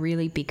 It had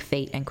really big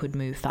feet and could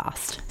move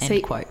fast."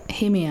 End quote.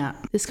 Hear me out.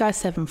 This guy's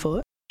 7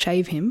 foot.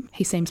 Shave him.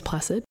 He seems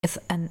placid. It's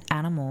an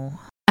animal.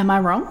 Am I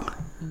wrong?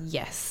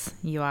 Yes,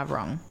 you are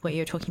wrong. What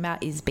you're talking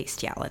about is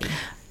bestiality.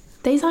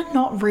 These are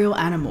not real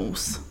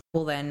animals.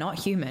 Well, they're not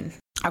human.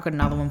 I've got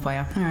another one for you.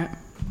 All right.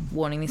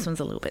 Warning, this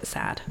one's a little bit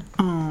sad.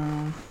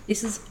 Oh.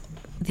 This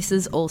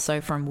is also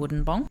from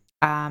Wollongong.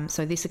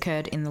 So this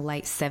occurred in the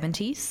late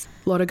 70s.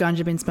 A lot of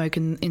ganja been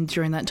smoking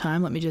during that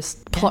time. Let me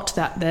just plot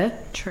that there.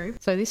 True.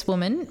 So this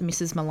woman,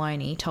 Mrs.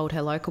 Maloney, told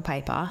her local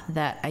paper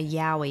that a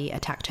Yowie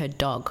attacked her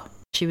dog.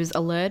 She was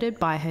alerted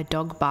by her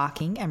dog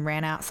barking and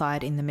ran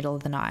outside in the middle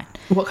of the night.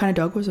 What kind of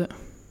dog was it?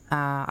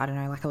 I don't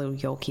know, like a little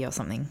Yorkie or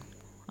something.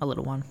 A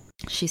little one.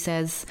 She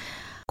says,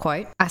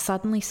 quote, "I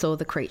suddenly saw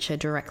the creature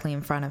directly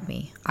in front of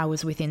me. I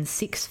was within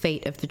 6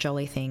 feet of the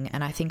jolly thing,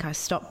 and I think I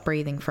stopped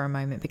breathing for a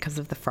moment because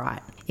of the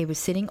fright. It was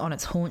sitting on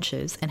its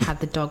haunches and had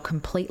the dog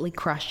completely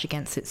crushed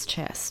against its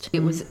chest.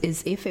 It was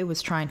as if it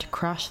was trying to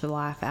crush the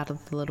life out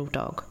of the little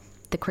dog.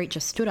 The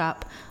creature stood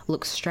up,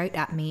 looked straight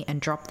at me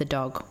and dropped the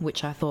dog,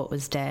 which I thought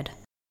was dead.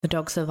 The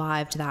dog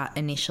survived that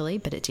initially,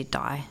 but it did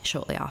die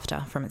shortly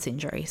after from its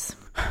injuries."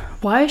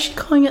 Why is she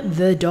calling it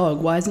the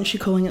dog? Why isn't she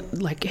calling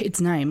it like its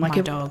name? Like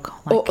my dog.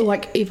 Or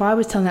like if I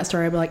was telling that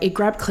story, I'd be like, it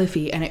grabbed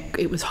Cliffy and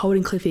it was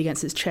holding Cliffy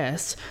against its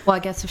chest. Well, I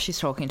guess if she's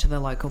talking to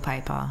the local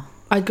paper,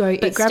 I'd go,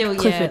 it grabbed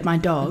Clifford, my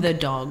dog. The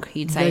dog.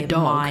 You'd say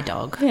my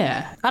dog.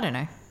 Yeah. I don't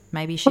know.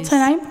 Maybe she's... What's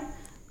her name?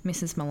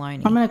 Mrs.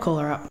 Maloney. I'm going to call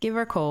her up. Give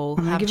her a call.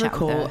 I'm going to give her a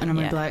call and I'm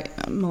going to be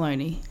like,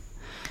 Maloney.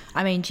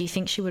 I mean, do you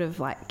think she would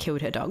have like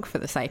killed her dog for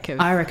the sake of...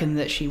 I reckon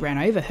that she ran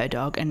over her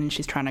dog and then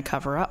she's trying to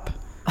cover up.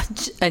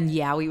 And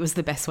Yowie was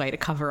the best way to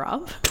cover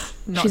up?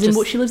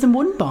 She lives in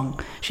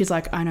Wollongong. She's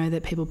like, I know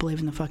that people believe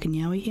in the fucking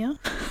Yowie here.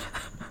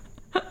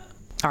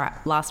 All right,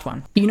 last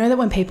one. You know that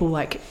when people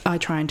like are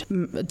trying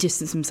to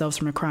distance themselves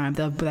from a crime,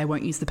 they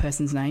won't use the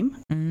person's name?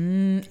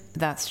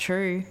 That's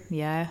true.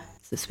 Yeah,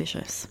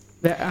 suspicious.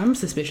 I'm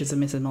suspicious of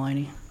Mrs.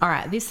 Maloney. All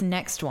right, this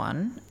next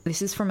one,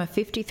 this is from a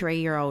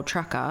 53-year-old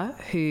trucker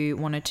who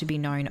wanted to be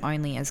known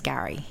only as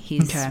Gary.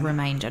 He's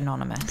remained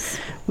anonymous.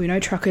 We know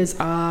truckers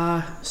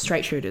are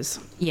straight shooters.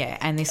 Yeah,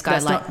 and this guy...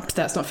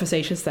 That's not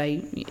facetious.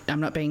 I'm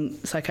not being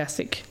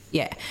sarcastic.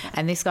 Yeah,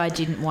 and this guy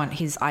didn't want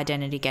his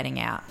identity getting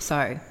out.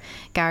 So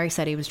Gary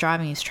said he was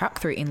driving his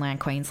truck through inland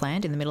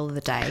Queensland in the middle of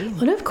the day. A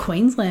lot of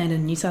Queensland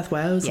and New South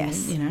Wales.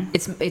 Yes, and, you know.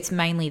 It's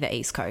mainly the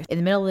East Coast. In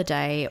the middle of the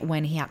day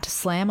when he had to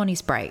slam on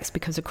his brakes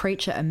because a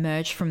creature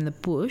emerged from the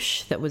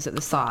bush that was at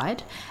the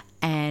side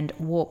and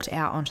walked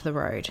out onto the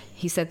road.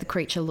 He said the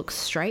creature looked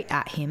straight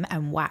at him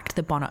and whacked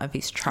the bonnet of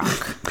his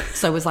truck.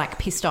 So was like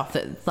pissed off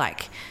that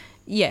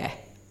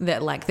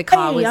that like the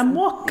car was... I'm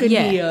walking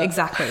here.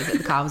 Exactly, that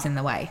the car was in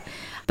the way.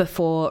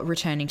 Before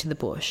returning to the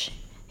bush.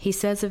 He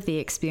says of the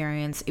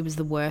experience, it was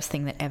the worst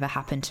thing that ever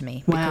happened to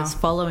me. Wow. Because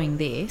following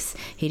this,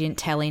 he didn't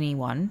tell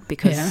anyone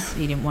because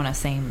he didn't want to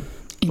seem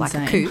like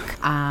a kook.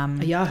 A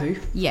yahoo.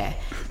 Yeah.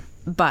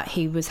 But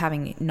he was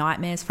having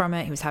nightmares from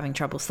it. He was having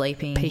trouble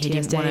sleeping. PTSD. He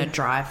didn't want to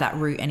drive that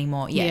route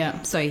anymore. Yeah.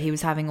 So he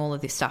was having all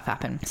of this stuff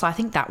happen. So I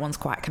think that one's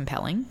quite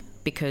compelling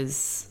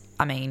because,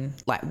 I mean,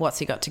 like, what's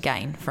he got to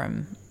gain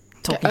from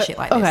talking shit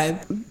like this? Okay,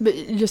 but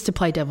just to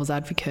play devil's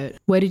advocate,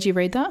 where did you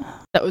read that?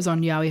 That was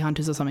on Yowie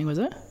Hunters or something, was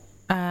it?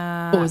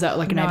 Or was that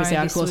like an ABC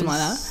article or something like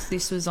that?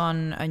 This was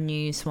on a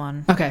news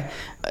one. Okay.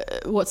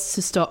 What's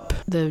to stop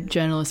the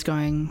journalist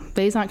going,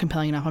 these aren't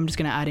compelling enough, I'm just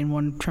going to add in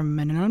one from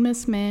an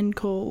anonymous man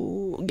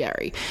called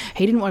Gary.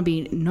 He didn't want to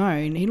be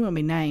known. He didn't want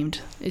to be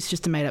named. It's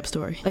just a made-up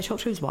story. They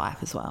talked to his wife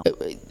as well.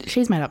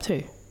 She's made up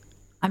too.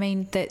 I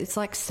mean, it's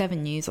like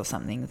 7 News or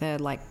something. They're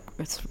like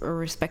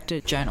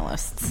respected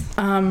journalists.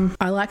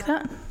 I like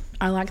that.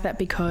 I like that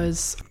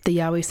because the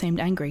Yowie seemed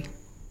angry.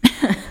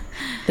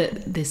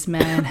 That this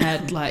man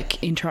had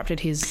like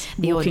interrupted his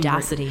the walking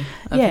audacity route.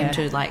 of him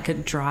to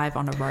like drive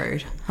on a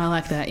road. I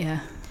like that, yeah.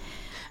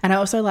 And I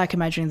also like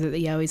imagining that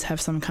the Yowies have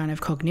some kind of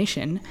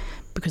cognition,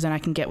 because then I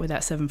can get with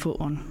that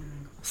 7-foot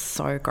one.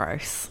 So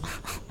gross.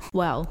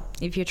 Well,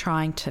 if you're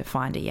trying to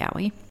find a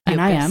Yowie,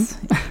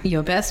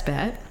 your best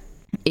bet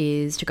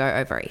is to go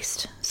over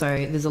east. So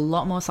there's a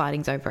lot more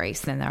sightings over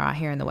east than there are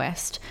here in the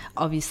west.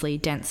 Obviously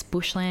dense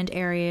bushland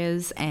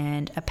areas,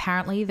 and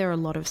apparently there are a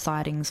lot of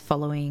sightings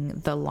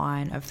following the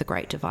line of the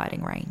Great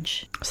Dividing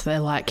Range. So they're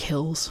like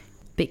hills.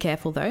 Be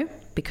careful though,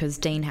 because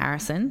Dean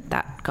Harrison,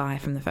 that guy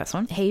from the first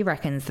one, he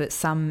reckons that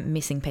some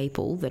missing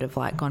people that have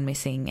like gone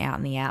missing out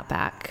in the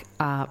outback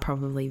are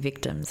probably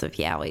victims of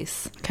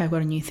Yowies. Okay, I've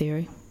got a new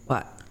theory.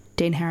 What?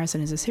 Dean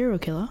Harrison is a serial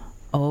killer.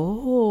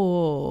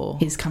 Oh.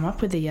 He's come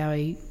up with the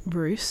Yowie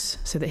ruse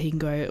so that he can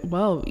go,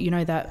 well, you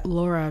know that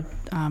Laura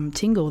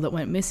Tingle that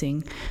went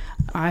missing,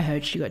 I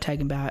heard she got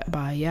taken by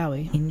a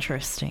Yowie.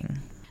 Interesting.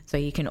 So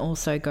you can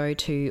also go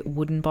to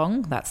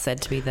Wollongong. That's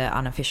said to be the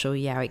unofficial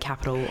Yowie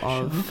capital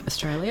of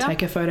Australia.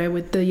 Take a photo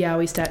with the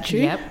Yowie statue.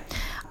 Yep.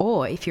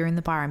 Or if you're in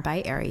the Byron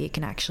Bay area, you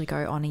can actually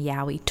go on a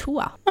Yowie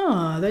tour.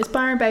 Oh, those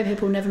Byron Bay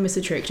people never miss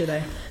a trick, do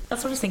they?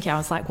 That's what I was thinking. I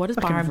was like, what does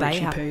Byron Bay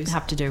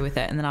have to do with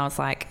it? And then I was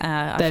like,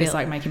 they just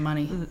like making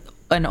money.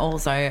 And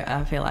also,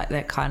 I feel like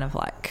they're kind of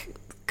like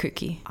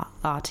kooky,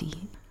 arty.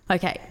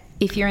 Okay.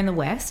 If you're in the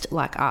west,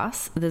 like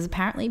us, there's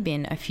apparently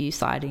been a few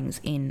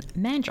sightings in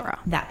Mandurah.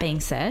 That being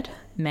said,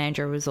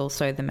 Mandurah was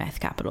also the meth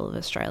capital of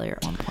Australia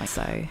at one point.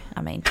 So,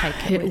 I mean,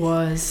 it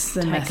was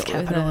the meth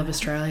capital of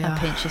Australia. A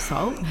pinch of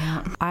salt.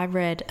 Yeah. I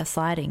read a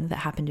sighting that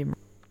happened in...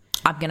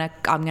 I'm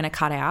gonna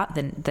cut out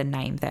the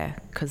name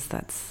there because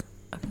that's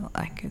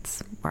like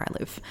it's where I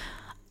live.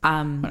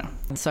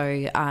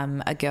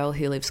 A girl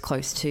who lives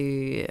close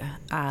to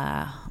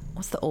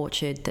what's the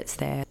orchard that's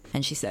there,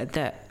 and she said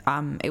that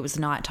it was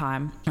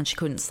nighttime and she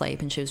couldn't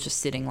sleep and she was just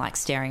sitting like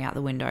staring out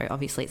the window.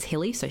 Obviously it's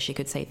hilly, so she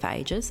could see for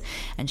ages,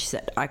 and she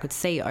said I could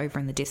see over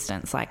in the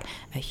distance like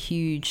a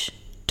huge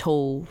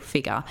tall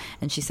figure,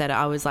 and she said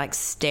I was like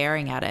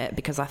staring at it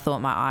because I thought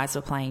my eyes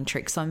were playing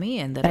tricks on me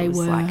and that it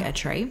was like a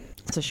tree.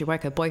 So she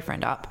woke her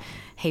boyfriend up.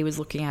 He was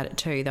looking at it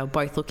too. They were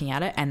both looking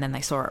at it, and then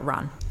they saw it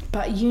run.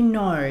 But you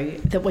know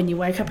that when you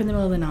wake up in the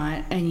middle of the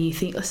night and you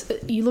think,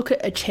 you look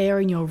at a chair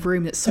in your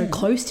room that's so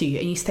close to you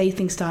and you see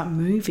things start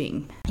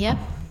moving. Yep,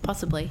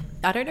 possibly.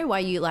 I don't know why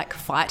you like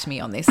fight me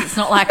on this. It's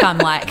not like I'm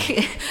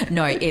like,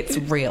 no, it's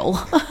real.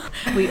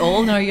 We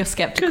all know you're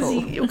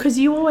skeptical. Because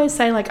you always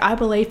say like, I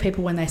believe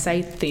people when they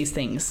say these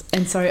things.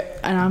 And so,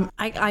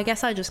 I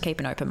guess I just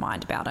keep an open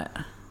mind about it.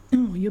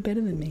 Oh, you're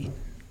better than me.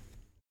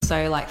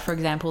 So like, for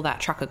example,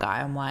 that trucker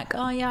guy, I'm like,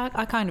 oh yeah,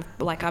 I kind of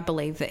like, I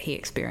believe that he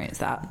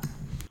experienced that.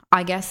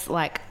 I guess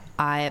like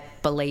I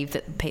believe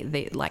that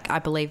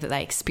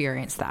they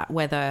experienced that,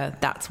 whether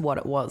that's what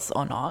it was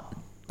or not.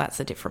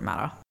 That's a different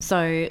matter.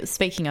 So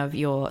speaking of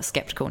your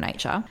skeptical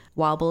nature,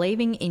 while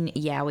believing in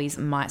Yowies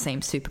might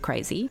seem super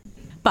crazy,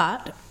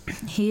 but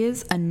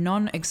here's a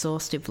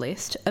non-exhaustive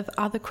list of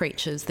other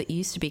creatures that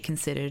used to be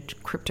considered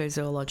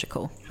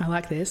cryptozoological. I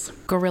like this.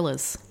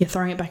 Gorillas. You're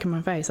throwing it back in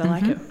my face. I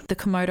like it. The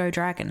Komodo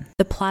dragon.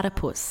 The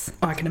platypus.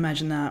 Oh, I can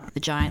imagine that. The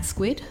giant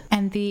squid.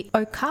 And the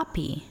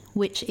okapi,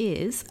 which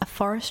is a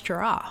forest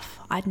giraffe.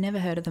 I'd never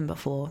heard of them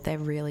before. They're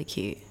really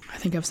cute. I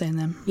think I've seen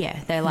them. Yeah,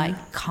 they're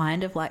like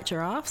kind of like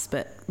giraffes,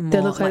 but more they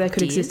look like they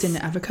could deers. exist in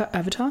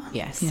Avatar?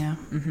 Yes. Yeah.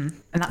 Mm-hmm.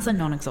 And that's a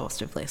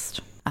non-exhaustive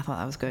list. I thought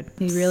that was good.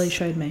 You really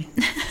showed me.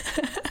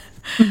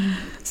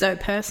 So my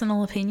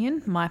personal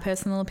opinion.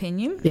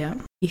 Yeah.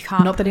 You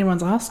can't... Not that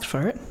anyone's asked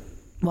for it.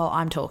 Well,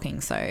 I'm talking,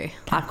 so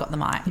I've got the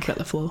mic. You've got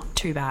the floor.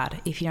 Too bad.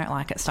 If you don't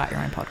like it, start your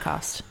own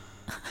podcast.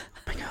 Oh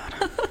my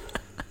God.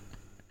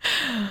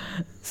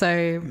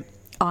 So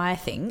I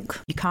think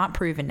you can't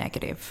prove a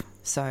negative.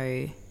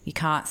 So you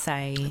can't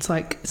say... It's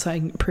like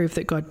saying prove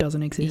that God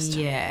doesn't exist.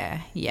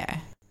 Yeah.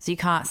 So you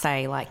can't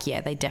say like,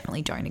 yeah, they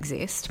definitely don't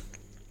exist.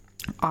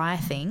 I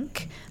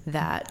think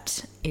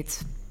that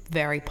it's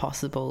very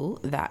possible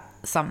that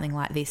something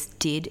like this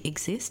did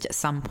exist at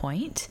some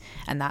point,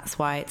 and that's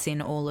why it's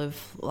in all of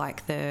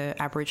like the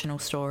Aboriginal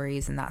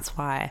stories, and that's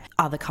why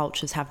other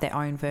cultures have their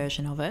own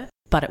version of it,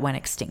 but it went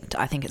extinct.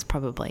 I think it's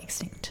probably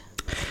extinct.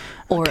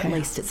 Or at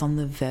least it's on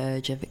the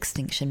verge of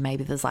extinction.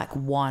 Maybe there's like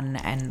one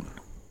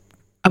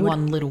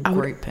little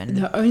group. And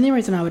the only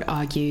reason I would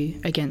argue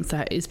against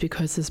that is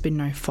because there's been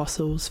no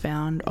fossils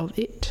found of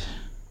it.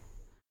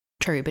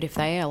 True, but if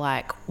they are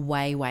like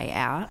way, way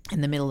out in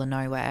the middle of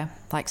nowhere,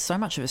 like so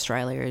much of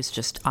Australia is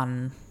just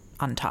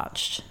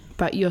untouched.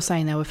 But you're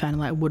saying they were found in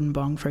like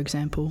Wollongong, for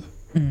example.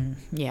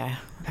 Yeah,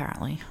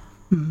 apparently.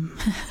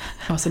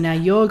 Oh, so now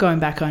you're going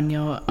back on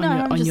your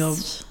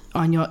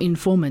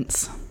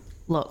informants.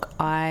 Look,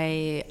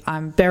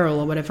 I'm Beryl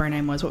or whatever her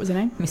name was. What was her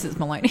name? Mrs.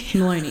 Maloney.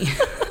 Maloney.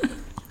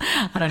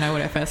 I don't know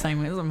what her first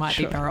name is. It might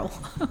be Beryl.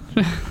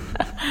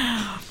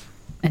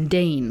 And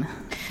Dean,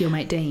 your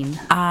mate Dean.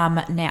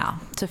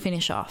 Now, to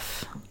finish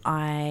off,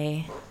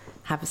 I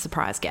have a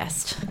surprise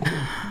guest.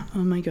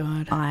 Oh my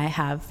God. I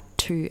have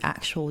 2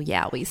 actual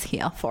Yowies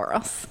here for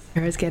us.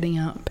 Sarah's getting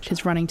up.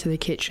 She's running to the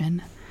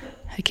kitchen.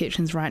 Her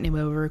kitchen's right near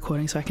where we're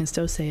recording, so I can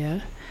still see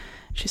her.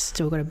 She's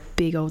still got a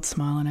big old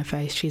smile on her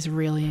face. She's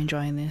really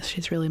enjoying this.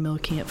 She's really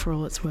milking it for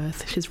all it's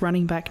worth. She's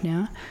running back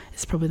now.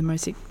 It's probably the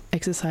most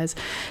exercise.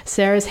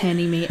 Sarah's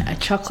handing me a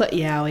chocolate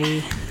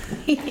Yowie.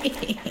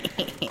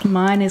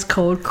 Mine is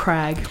called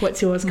Crag.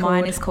 What's yours called?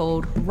 Mine is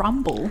called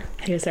Rumble.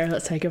 Here, Sarah,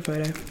 let's take a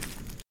photo.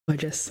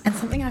 Gorgeous. And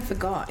something I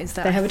forgot is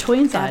that they have a toy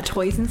inside. They have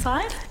toys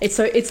inside. It's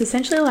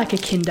essentially like a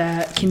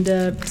Kinder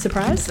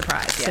surprise.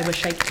 Surprise, yeah. So we're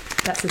shaking.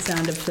 That's the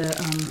sound of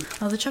the.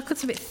 Oh, the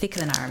chocolate's a bit thicker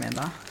than I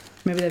remember.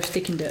 Maybe they've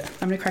thickened it.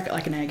 I'm gonna crack it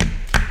like an egg.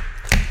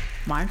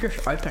 Mine's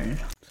just open.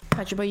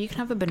 Patrick boy, you can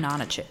have a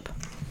banana chip.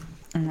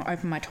 I'm gonna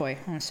open my toy.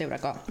 I want to see what I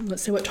got.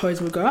 Let's see what toys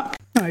we've got.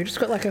 Oh, you just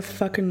got like a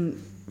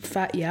fucking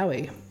fat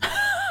Yowie.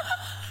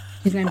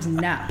 His name's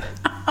Nap.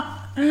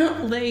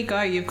 Well, there you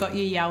go. You've got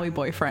your Yowie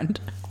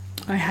boyfriend.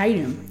 I hate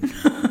him.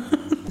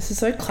 This is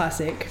so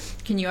classic.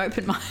 Can you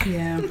open mine?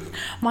 Yeah.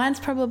 Mine's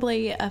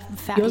probably a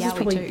fat Yours Yowie is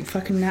probably too.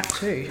 fucking Nap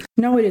too.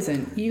 No, it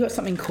isn't. You got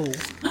something cool.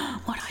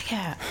 What do I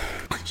get?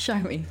 Show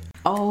me.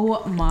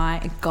 Oh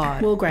my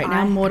God. Well, great.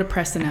 Now I'm more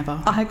depressed than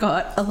ever. I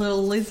got a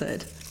little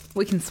lizard.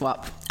 We can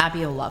swap. Abby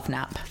will love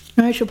Nap.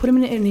 No, she'll put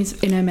him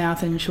in her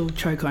mouth and she'll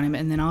choke on him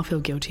and then I'll feel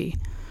guilty.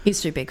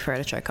 He's too big for her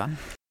to choke on.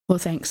 Well,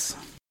 thanks.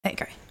 There you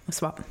go. We'll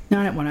swap. No,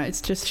 I don't want to.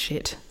 It's just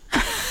shit.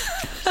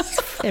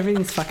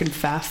 Everything's fucking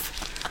faff.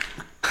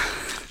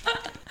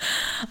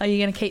 Are you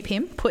going to keep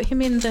him? Put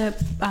him in the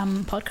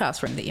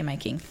podcast room that you're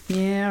making.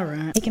 Yeah,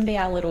 right. He can be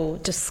our little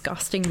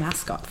disgusting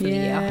mascot for the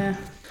year.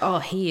 Oh,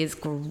 he is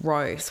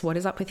gross. What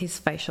is up with his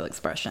facial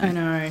expression? I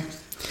know.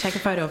 Take a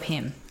photo of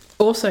him.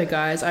 Also,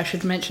 guys, I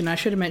should have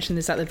mentioned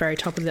this at the very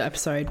top of the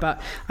episode,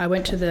 but I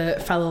went to the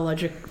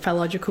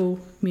Phallological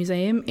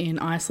Museum in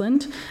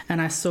Iceland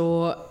and I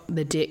saw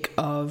the dick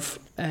of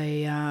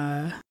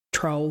a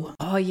troll.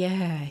 Oh,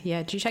 yeah.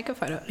 Yeah. Did you take a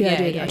photo? Yeah, I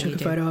did. I took a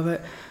photo of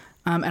it.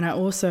 And I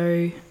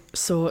also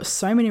saw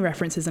so many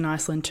references in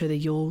Iceland to the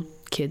Yule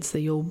kids,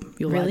 the Yule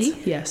really?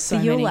 lads. Yeah, so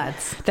the Yule many.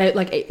 lads. They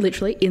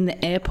literally in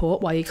the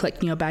airport while you're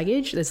collecting your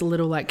baggage. There's a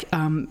little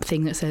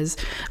thing that says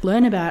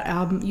 "Learn about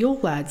our Yule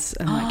lads."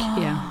 And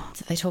yeah,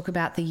 so they talk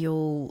about the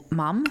Yule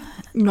mum.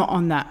 Not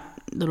on that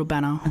little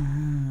banner,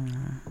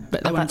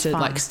 but they wanted to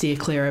fun. Steer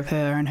clear of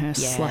her and her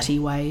slutty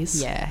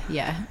ways.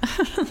 Yeah.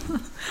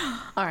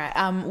 All right.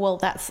 Well,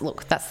 that's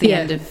the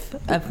end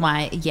of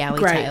my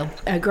Yowie tale.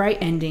 A great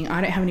ending.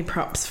 I don't have any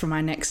props for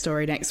my next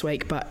story next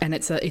week, and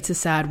it's a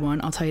sad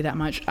one. I'll tell you that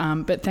much.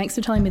 But thanks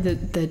for telling me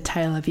the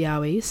tale of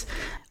Yowies.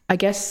 I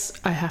guess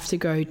I have to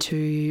go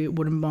to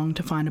Wollongong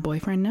to find a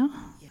boyfriend now.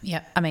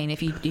 Yeah. I mean,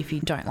 if you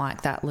don't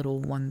like that little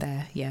one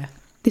there, yeah.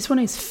 This one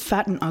is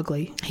fat and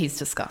ugly. He's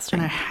disgusting.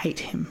 And I hate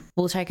him.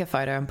 We'll take a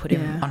photo and put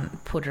it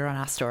on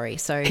our story.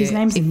 So his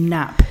name's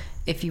Nap.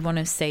 If you want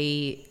to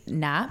see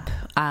Nap,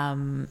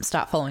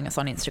 start following us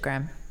on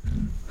Instagram.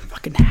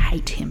 Fucking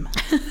hate him.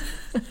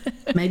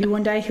 Maybe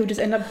one day he'll just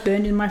end up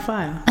burned in my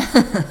fire.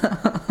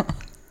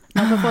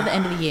 Not before the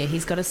end of the year.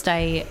 He's got to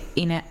stay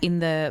in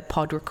the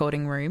pod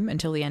recording room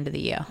until the end of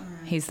the year.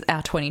 He's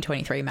our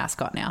 2023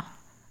 mascot now.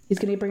 He's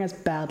going to bring us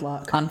bad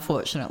luck.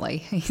 Unfortunately,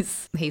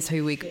 he's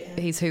who we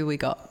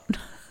got.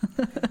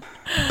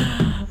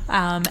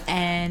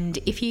 And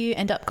if you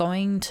end up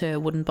going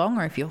to Wollongong,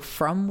 or if you're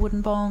from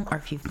Wollongong, or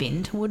if you've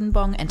been to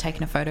Wollongong and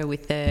taken a photo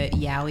with the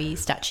Yowie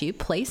statue,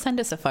 please send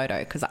us a photo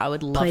because I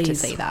would love to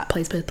see that.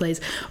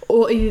 Please.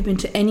 Or if you've been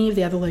to any of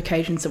the other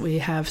locations that we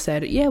have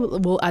said,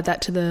 we'll add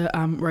that to the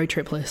road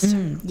trip list.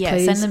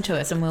 Please. Send them to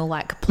us and we'll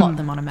plot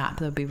them on a map.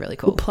 That would be really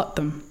cool. We'll plot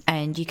them.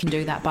 And you can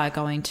do that by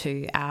going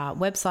to our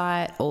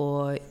website,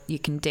 or you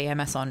can DM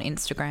us on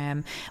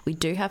Instagram. We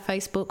do have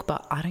Facebook,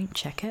 but I don't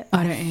check it.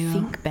 I don't either. I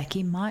think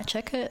Becky might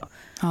check it.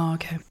 Oh,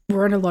 okay.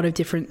 We're on a lot of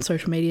different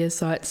social media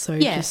sites, so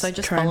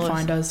just try and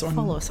find us on,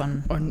 follow us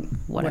on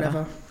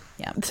whatever.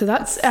 Yeah. So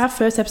that's our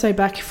first episode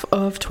back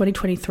of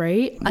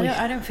 2023.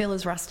 I don't feel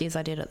as rusty as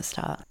I did at the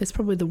start. It's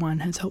probably the wine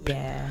has helped.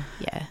 Yeah.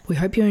 We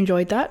hope you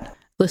enjoyed that.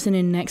 Listen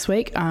in next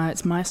week.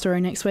 It's my story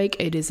next week.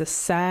 It is a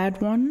sad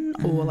one,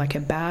 or like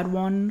a bad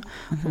one,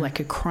 or like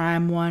a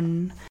crime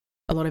one.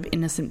 A lot of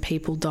innocent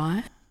people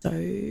die. So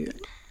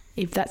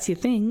if that's your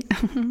thing.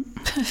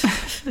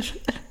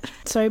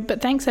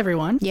 But thanks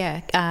everyone.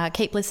 Yeah,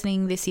 keep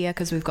listening this year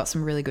because we've got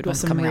some really good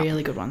ones coming up. Some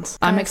really good ones.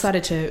 I'm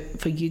excited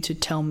for you to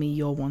tell me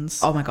your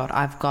ones. Oh my God,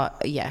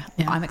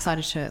 I'm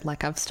excited to,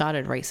 I've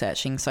started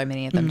researching so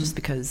many of them just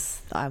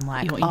because I'm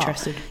like... You're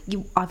interested.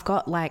 I've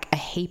got a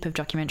heap of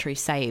documentaries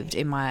saved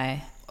in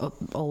my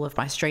all of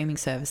my streaming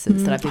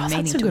services that I've been meaning to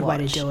watch. That's a good way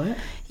to do it.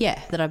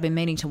 Yeah, that I've been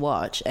meaning to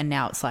watch, and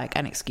now it's like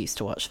an excuse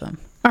to watch them.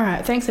 All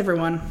right. Thanks,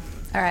 everyone.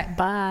 All right.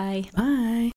 Bye. Bye.